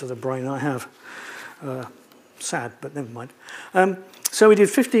that's the sort of brain I have. Sad, but never mind. So we did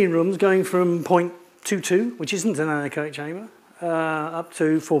 15 rooms going from 0.22, which isn't an anechoic chamber, up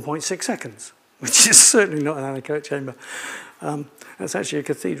to 4.6 seconds, which is certainly not an anechoic chamber. That's actually a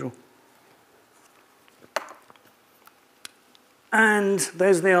cathedral. And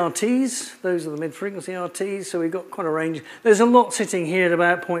there's the RTs. Those are the mid-frequency RTs, so we've got quite a range. There's a lot sitting here at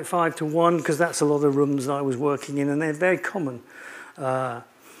about 0.5 to 1, because that's a lot of rooms that I was working in, and they're very common type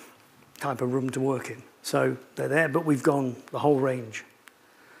of room to work in. So they're there, but we've gone the whole range.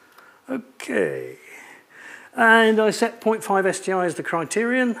 Okay. And I set 0.5 STI as the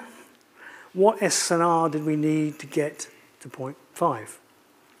criterion. What S and R did we need to get to 0.5?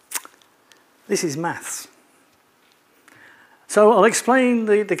 This is maths. So I'll explain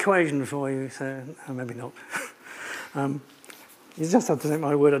the equation for you, so maybe not. You just have to take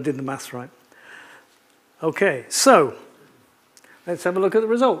my word I did the maths right. Okay, so let's have a look at the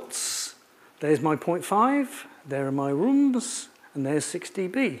results. There's my 0.5, there are my rooms, and there's 6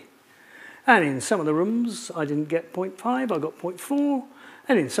 dB. And in some of the rooms, I didn't get 0.5, I got 0.4.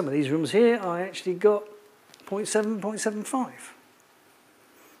 And in some of these rooms here, I actually got 0.7, 0.75.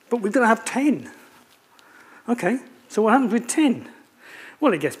 But we're going to have 10. Okay, so what happens with 10?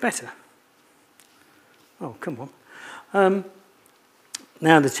 Well, it gets better. Oh, come on.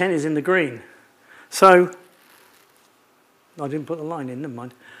 Now the 10 is in the green. So, I didn't put the line in, never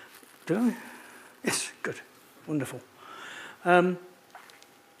mind. Did I? Yes, good, wonderful. So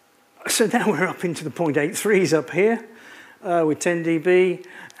now we're up into the 0.83s up here with 10 dB,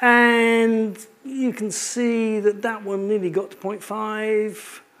 and you can see that that one nearly got to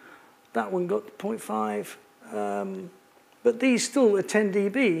 0.5, that one got to 0.5, but these still at 10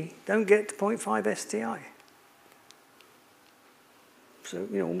 dB don't get to 0.5 STI. So,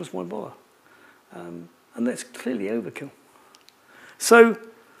 you know, almost one bother. And that's clearly overkill. So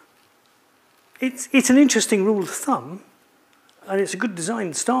it's an interesting rule of thumb, and it's a good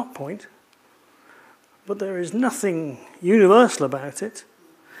design start point, but there is nothing universal about it.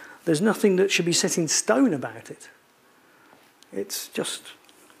 There's nothing that should be set in stone about it. It's just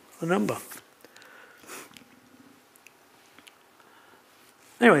a number.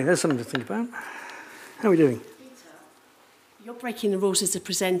 Anyway, there's something to think about. How are we doing? You're breaking the rules as a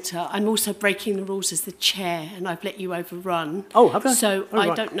presenter. I'm also breaking the rules as the chair, and I've let you overrun. Oh, have I? So oh, I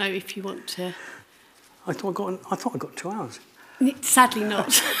right. don't know if you want to... I thought I got 2 hours. Sadly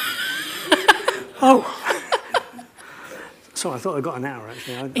not. Oh. Sorry, I thought I got an hour,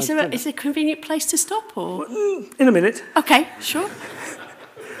 actually. Is there a convenient place to stop, or...? In a minute. OK, sure.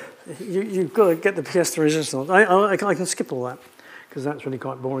 You've got to get the pièce de résistance. I can skip all that, because that's really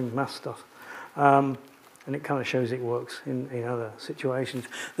quite boring math stuff. And it kind of shows it works in other situations.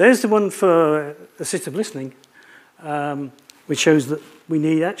 There's the one for assistive listening, which shows that we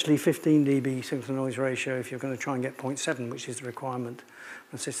need actually 15 dB signal-to-noise ratio if you're going to try and get 0.7, which is the requirement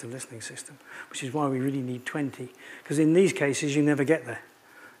for an assistive listening system, which is why we really need 20. Because in these cases, you never get there.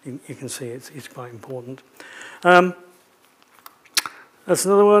 You can see it's quite important. That's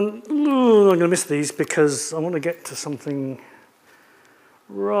another one. Ooh, I'm going to miss these because I want to get to something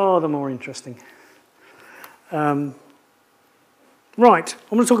rather more interesting. Right,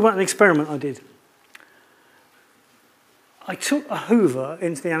 I want to talk about an experiment I did. I took a Hoover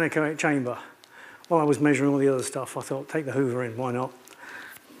into the anechoic chamber while I was measuring all the other stuff. I thought, take the Hoover in, why not?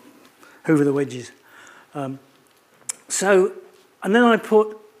 Hoover the wedges. And then I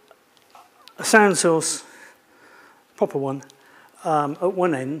put a sound source, proper one, at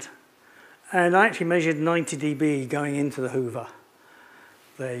one end, and I actually measured 90 dB going into the Hoover.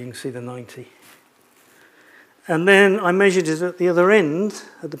 There, you can see the 90. And then I measured it at the other end,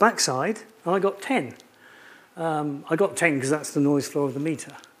 at the backside, and I got 10. I got 10 because that's the noise floor of the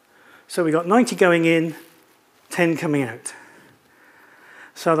meter. So we got 90 going in, 10 coming out.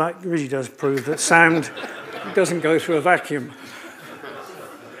 So that really does prove that sound doesn't go through a vacuum.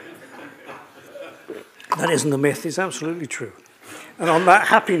 That isn't a myth, it's absolutely true. And on that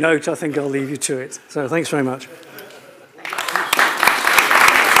happy note, I think I'll leave you to it. So thanks very much.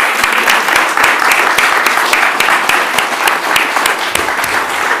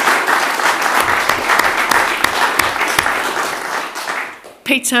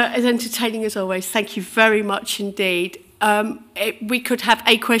 Peter, as entertaining as always, thank you very much indeed. We could have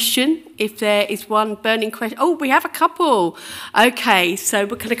a question if there is one burning question. Oh, we have a couple. Okay, so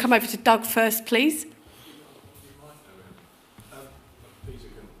we're going to come over to Doug first, please.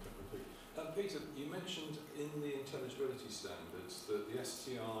 Peter, you mentioned in the intelligibility standards that the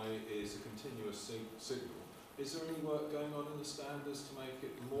STI plans to make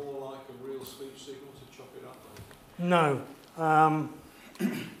it more like a real speech signal to chop it up? No.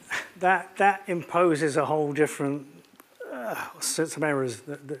 That imposes a whole different sets of errors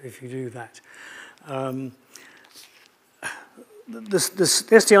if you do that.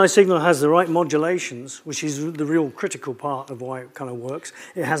 The STI signal has the right modulations, which is the real critical part of why it kind of works.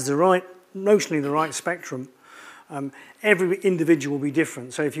 It has the right, notionally the right spectrum. Every individual will be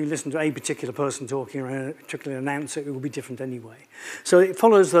different. So if you listen to a particular person talking or a particular announcer, it will be different anyway. So it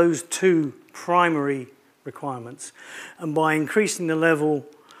follows those two primary requirements. And by increasing the level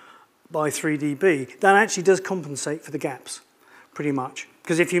by 3 dB, that actually does compensate for the gaps, pretty much.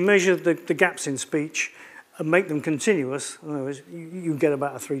 Because if you measure the gaps in speech and make them continuous, in other words, you get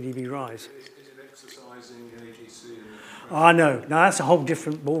about a 3 dB rise. Is it exercising AGC? No, that's a whole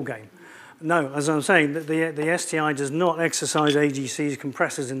different ballgame. No, as I'm saying, the STI does not exercise AGC's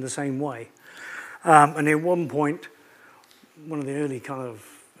compressors in the same way. And at one point, one of the early kind of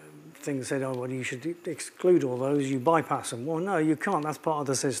things said, oh, well, you should exclude all those, you bypass them. Well, no, you can't, that's part of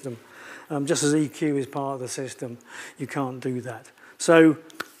the system. Just as EQ is part of the system, you can't do that. So,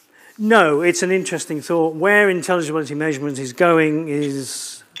 no, it's an interesting thought. Where intelligibility measurement is going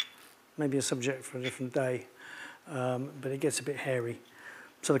is maybe a subject for a different day, but it gets a bit hairy.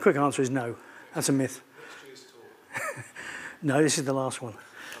 So the quick answer is no. That's a myth. No, this is the last one. So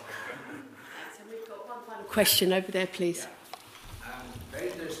we've got one final question over there, please. Yeah.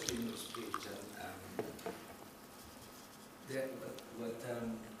 Very interesting speech.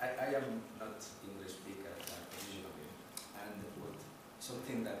 I am not English speaker originally, and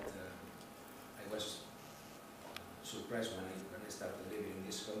something that I was surprised when I started living in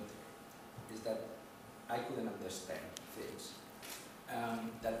this country is that I couldn't understand things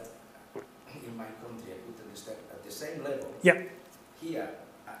that in my country I could understand at the same level. Yep. Here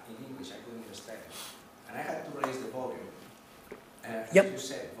in English I couldn't understand, and I had to raise the volume. Yep. As you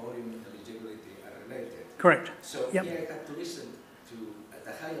said, volume and intelligibility are related. Correct. So yep. Here I had to listen to at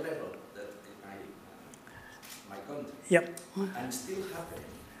a high level that in my country. Yep. And still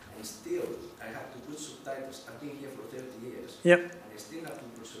happening. And still I have to put subtitles. I've been here for 30 years. Yep. And I still have to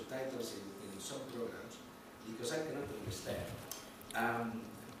put subtitles in some programs because I cannot understand.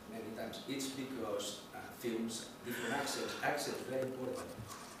 Many times it's because films, different accents is very important.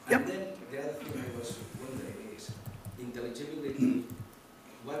 And yep. then the other thing I was wondering is intelligibility.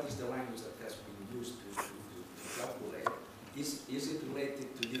 What is the language that has been used to calculate? Is it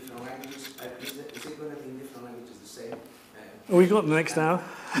related to different languages? Is it going to be in different languages the same? We've got the next hour.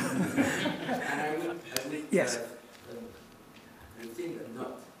 And I would yes. Think that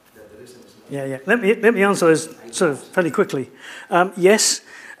not, that the reason is not. Yeah. Let me answer those sort of fairly quickly. Yes,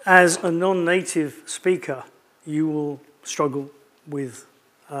 as a non-native speaker, you will struggle with.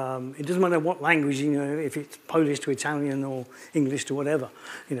 It doesn't matter what language, if it's Polish to Italian or English to whatever,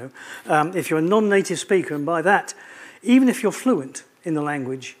 If you're a non-native speaker, and by that, even if you're fluent in the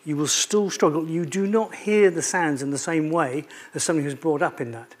language, you will still struggle. You do not hear the sounds in the same way as somebody who's brought up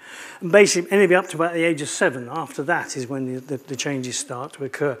in that. And basically, anybody up to about the age of 7, after that is when the changes start to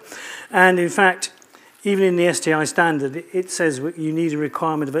occur. And in fact, even in the STI standard, it says you need a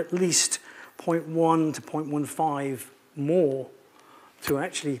requirement of at least 0.1 to 0.15 more to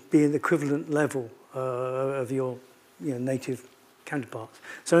actually be an equivalent level of your native counterparts.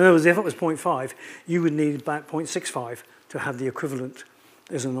 So in other words, if it was 0.5, you would need about 0.65 to have the equivalent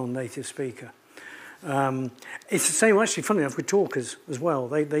as a non-native speaker. It's the same, actually, funny enough, with talkers as well.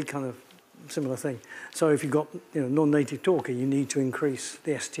 They kind of, similar thing. So if you've got non-native talker, you need to increase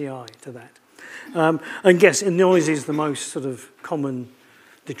the STI to that. And yes, noise is the most sort of common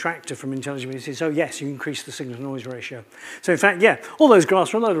detractor from intelligibility. So yes, you increase the signal-to-noise ratio. So in fact, yeah, all those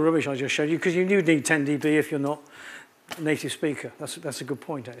graphs are a load of rubbish I just showed you because you do need 10 dB if you're not a native speaker. That's a good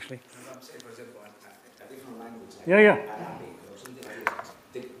point, actually. I'm saying, for example, a different language, like yeah. Arabic or something like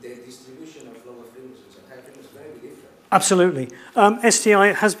that, the distribution of lower frequencies and high frequencies is very different. Absolutely.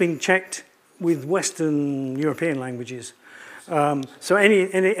 STI has been checked with Western European languages. So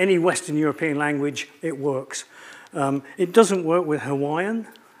any Western European language, it works. It doesn't work with Hawaiian.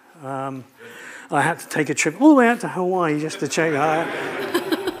 I had to take a trip all the way out to Hawaii just to check.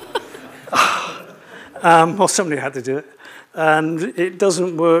 Well, somebody had to do it. And it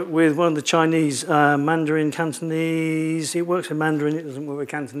doesn't work with one of the Chinese, Mandarin, Cantonese. It works with Mandarin, it doesn't work with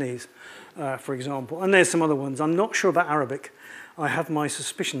Cantonese, for example. And there's some other ones. I'm not sure about Arabic. I have my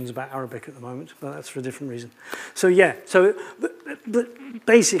suspicions about Arabic at the moment, but that's for a different reason. So yeah, but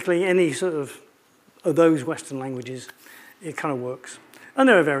basically any sort of those Western languages, it kind of works. And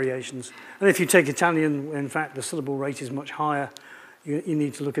there are variations. And if you take Italian, in fact, the syllable rate is much higher. You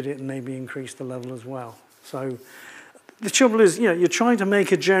need to look at it and maybe increase the level as well. So the trouble is, you're trying to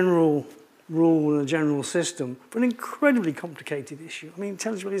make a general rule and a general system for an incredibly complicated issue. I mean,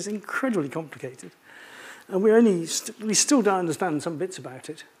 intelligibility is incredibly complicated. And we still don't understand some bits about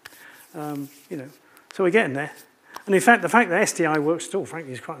it. So we're getting there. And in fact, the fact that STI works still,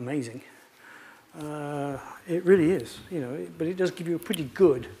 frankly, is quite amazing. It really is, but it does give you a pretty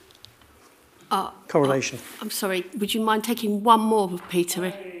good correlation. I'm sorry, would you mind taking one more, Peter?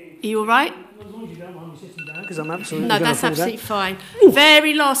 Are you all right? As long as you don't mind me sitting down, because I'm absolutely No, that's absolutely fine.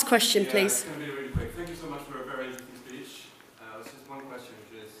 Very last question, please. It's going to be really quick. Thank you so much for a very interesting speech. It's just one question,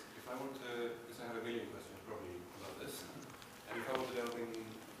 which is, if I want to, because I have a million questions probably about this, and if I want to delve in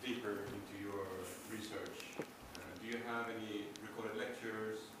deeper into your research, do you have any recorded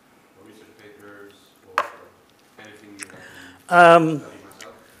lectures or research papers or anything you have study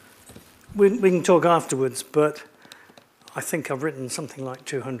myself? We can talk afterwards, but I think I've written something like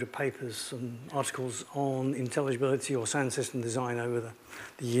 200 papers and articles on intelligibility or sound system design over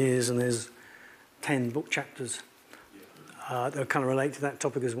the years, and there's 10 book chapters that kind of relate to that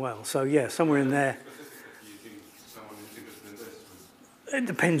topic as well. So yeah, somewhere in there. It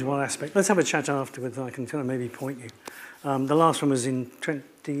depends what aspect. Let's have a chat afterwards, and I can kind of maybe point you. The last one was in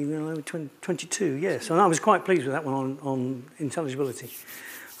 2022, yes, and I was quite pleased with that one on intelligibility.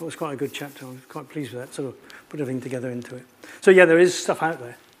 That was quite a good chapter. I was quite pleased with that, sort of put everything together into it. So yeah, there is stuff out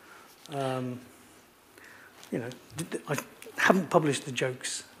there. I haven't published the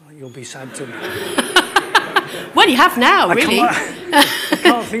jokes. You'll be sad to. Well, you have now, really. I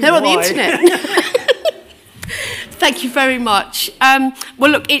can't think They're why. on the internet. Thank you very much.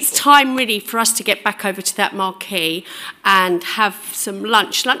 Well, look, it's time really for us to get back over to that marquee and have some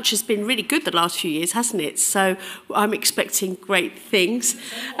lunch. Lunch has been really good the last few years, hasn't it? So I'm expecting great things.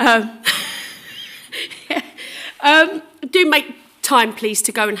 Do make time, please,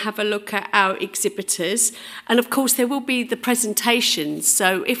 to go and have a look at our exhibitors. And of course, there will be the presentations.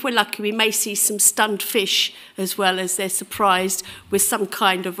 So if we're lucky, we may see some stunned fish as well as they're surprised with some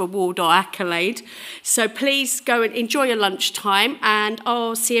kind of award or accolade. So please go and enjoy your lunchtime, and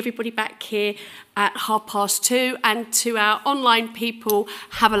I'll see everybody back here at 2:30. And to our online people,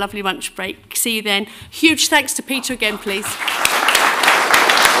 have a lovely lunch break. See you then. Huge thanks to Peter again, please.